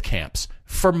go both camps.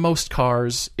 For most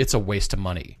cars, it's a waste of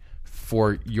money.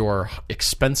 For your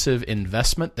expensive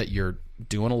investment that you're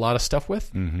doing a lot of stuff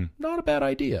with, not a bad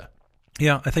idea.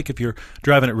 Yeah, I think if you're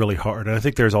driving it really hard, and I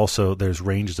think there's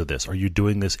ranges of this. Are you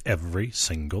doing this every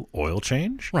single oil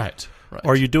change? Right.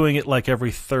 Or are you doing it like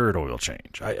every third oil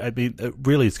change? I mean,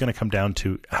 really, it's going to come down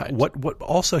to what.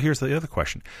 Also, here's the other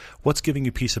question: what's giving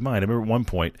you peace of mind? I remember at one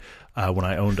point when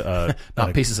I owned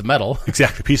not pieces of metal,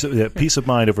 exactly peace of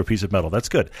mind over piece of metal. That's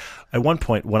good. At one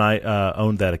point when I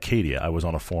owned that Acadia, I was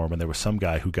on a forum and there was some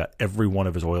guy who got every one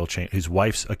of his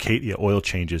wife's Acadia oil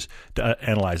changes to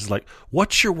analyze. It's like,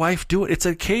 what's your wife doing? It's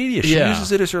Acadia. She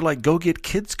uses it as her go get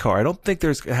kids car. I don't think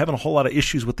there's having a whole lot of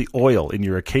issues with the oil in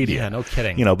your Acadia. Yeah, no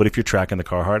kidding. But if you're tracking the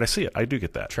car hard, I see it. I do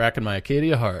get that. Tracking my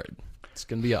Acadia hard. It's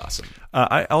going to be awesome.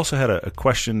 I also had a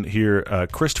question here.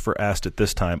 Christopher asked it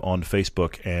this time on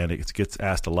Facebook, and it gets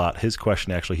asked a lot. His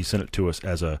question, actually, he sent it to us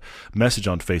as a message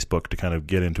on Facebook to kind of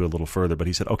get into it a little further. But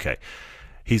he said, okay,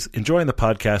 he's enjoying the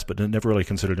podcast, but never really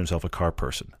considered himself a car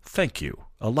person. Thank you.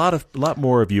 A lot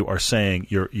more of you are saying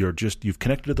you've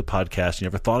connected to the podcast. You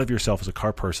never thought of yourself as a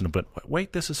car person, but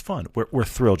wait, this is fun. We're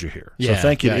thrilled you're here. So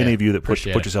thank you to any of you that put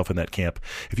yourself in that camp.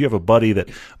 If you have a buddy that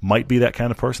might be that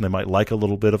kind of person, they might like a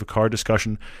little bit of a car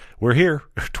discussion, we're here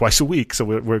twice a week, so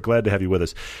we're glad to have you with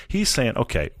us. He's saying,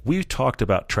 okay, we've talked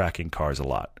about tracking cars a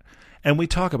lot. And we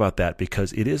talk about that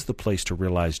because it is the place to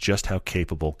realize just how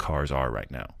capable cars are right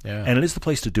now. Yeah. And it is the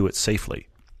place to do it safely.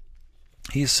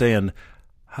 He's saying,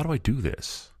 how do I do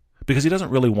this? Because he doesn't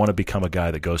really want to become a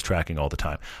guy that goes tracking all the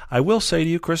time. I will say to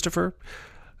you, Christopher,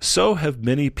 so have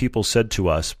many people said to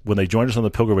us when they joined us on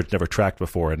the pilgrimage, never tracked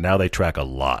before, and now they track a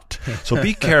lot. So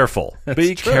be careful.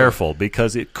 Be careful,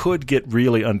 because it could get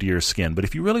really under your skin. But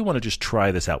if you really want to just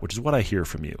try this out, which is what I hear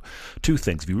from you, 2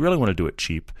 things. If you really want to do it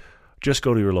cheap, just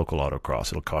go to your local autocross.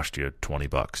 It'll cost you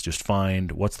 $20. Just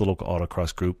find what's the local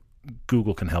autocross group.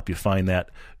 Google can help you find that.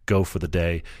 Go for the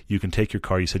day. You can take your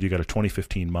car. You said you got a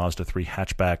 2015 Mazda 3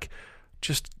 hatchback.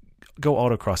 Just go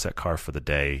autocross that car for the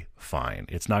day. Fine.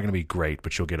 It's not going to be great,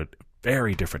 but you'll get a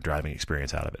very different driving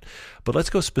experience out of it. But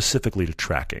let's go specifically to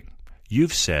tracking.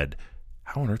 You've said,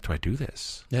 how on earth do I do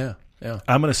this? Yeah.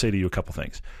 I'm going to say to you a couple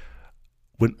things.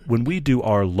 When we do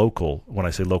our local, when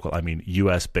I say local, I mean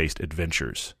U.S.-based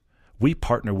adventures, we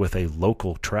partner with a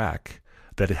local track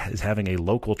that is having a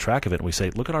local track event. And we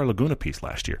say, look at our Laguna piece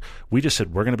last year. We just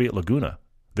said, we're going to be at Laguna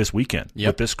this weekend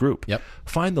with this group.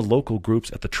 Find the local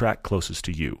groups at the track closest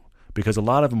to you, because a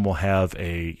lot of them will have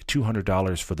a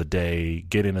 $200 for the day,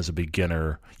 get in as a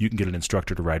beginner. You can get an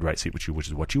instructor to ride right seat with you, which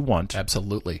is what you want.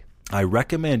 Absolutely. I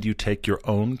recommend you take your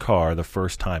own car the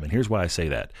first time, and here's why I say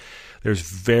that. There's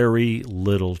very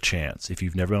little chance, if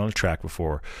you've never been on a track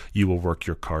before, you will work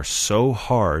your car so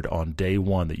hard on day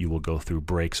one that you will go through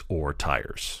brakes or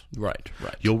tires. Right.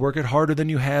 You'll work it harder than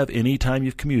you have any time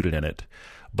you've commuted in it.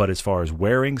 But as far as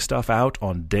wearing stuff out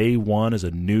on day one as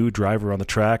a new driver on the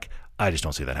track, I just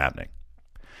don't see that happening.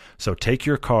 So take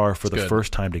your car for the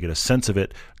first time to get a sense of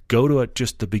it. Go to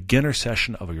just the beginner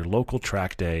session of your local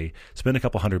track day. Spend a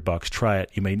couple $100, try it.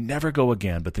 You may never go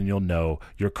again, but then you'll know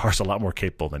your car's a lot more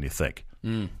capable than you think.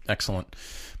 Excellent.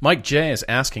 Mike J is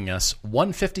asking us,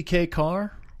 one $50K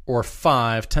car or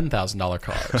 5 $10,000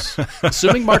 cars?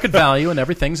 Assuming market value and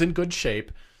everything's in good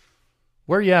shape,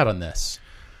 where are you at on this?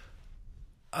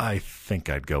 I think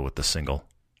I'd go with the single.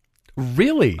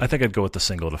 Really? I think I'd go with the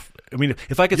single.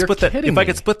 If I could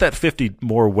split that 50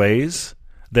 more ways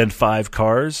than 5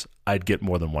 cars, I'd get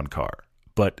more than one car.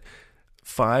 But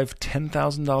 5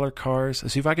 $10,000 cars.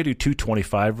 See, if I could do 2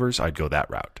 25ers, I'd go that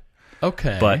route.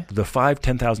 Okay. But the 5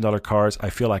 $10,000 cars, I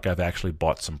feel like I've actually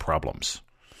bought some problems.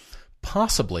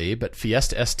 Possibly, but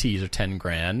Fiesta STs are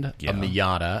 $10,000. A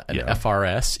Miata, an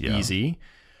FRS, easy.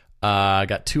 I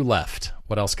got 2 left.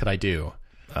 What else could I do?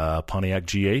 Pontiac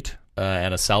G8.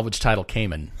 And a salvage title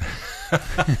Cayman.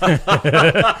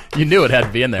 You knew it had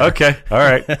to be in there. Okay. All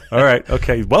right.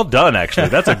 Okay. Well done, actually.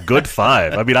 That's a good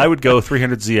 5. I would go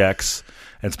 300ZX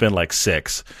and spend like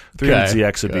 6.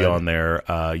 300ZX would be on there.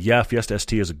 Fiesta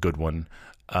ST is a good one.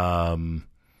 But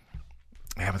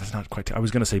that's not quite 10. I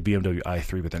was going to say BMW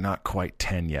i3, but they're not quite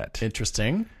 10 yet.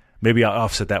 Interesting. Maybe I'll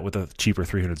offset that with a cheaper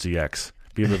 300ZX.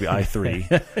 BMW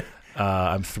i3.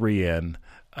 I'm 3 in.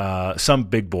 Some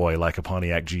big boy like a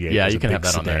Pontiac G8. Yeah, you can have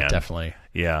that sedan. on there, definitely.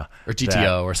 Yeah. Or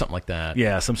GTO or something like that.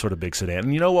 Yeah, some sort of big sedan.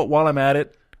 And you know what? While I'm at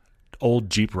it, old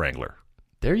Jeep Wrangler.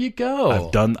 There you go.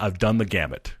 I've done the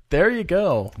gamut. There you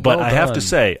go. But I have to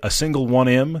say, a single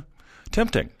 1M,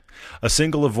 tempting. A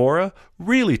single Evora,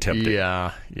 really tempting.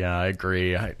 Yeah, I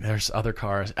agree. There's other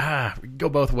cars. Go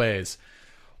both ways.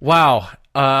 Wow.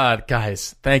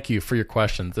 Guys, thank you for your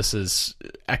questions. This is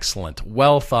excellent.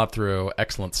 Well thought through.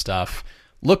 Excellent stuff.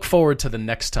 Look forward to the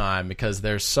next time, because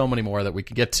there's so many more that we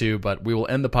could get to, but we will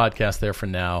end the podcast there for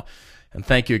now. And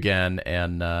thank you again.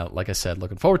 And like I said,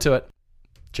 looking forward to it.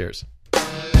 Cheers.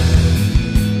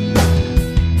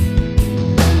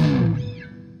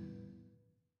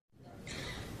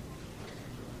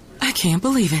 I can't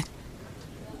believe it.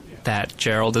 That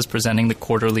Gerald is presenting the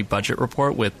quarterly budget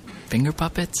report with finger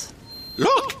puppets?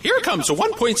 Look, here comes a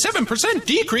 1.7%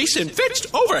 decrease in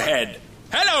fixed overhead.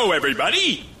 Hello,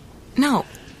 everybody. No,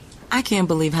 I can't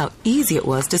believe how easy it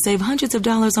was to save hundreds of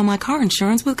dollars on my car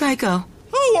insurance with Geico.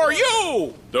 Who are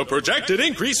you? The projected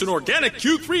increase in organic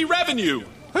Q3 revenue.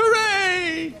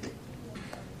 Hooray!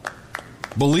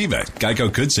 Believe it,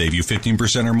 Geico could save you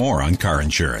 15% or more on car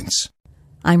insurance.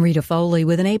 I'm Rita Foley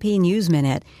with an AP News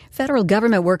Minute. Federal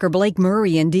government worker Blake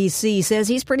Murray in D.C. says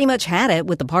he's pretty much had it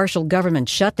with the partial government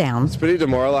shutdown. It's pretty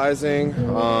demoralizing,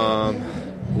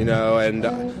 and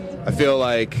I feel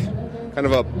like kind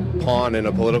of a pawn in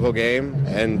a political game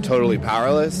and totally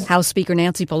powerless. House Speaker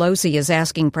Nancy Pelosi is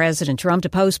asking President Trump to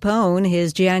postpone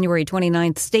his January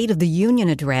 29th State of the Union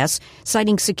address,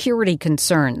 citing security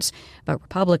concerns. But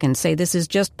Republicans say this is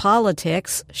just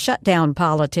politics, shutdown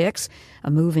politics, a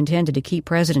move intended to keep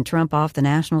President Trump off the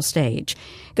national stage.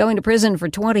 Going to prison for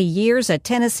 20 years, a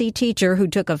Tennessee teacher who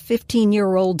took a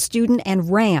 15-year-old student and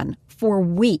ran for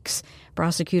weeks.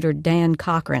 Prosecutor Dan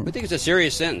Cochran. We think it's a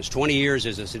serious sentence. 20 years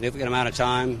is a significant amount of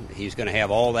time. He's going to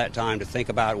have all that time to think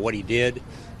about what he did,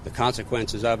 the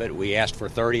consequences of it. We asked for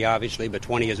 30, obviously, but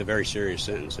 20 is a very serious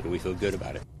sentence, and we feel good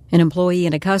about it. An employee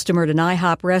and a customer at an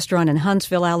IHOP restaurant in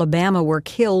Huntsville, Alabama, were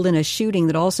killed in a shooting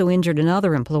that also injured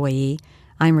another employee.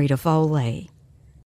 I'm Rita Foley.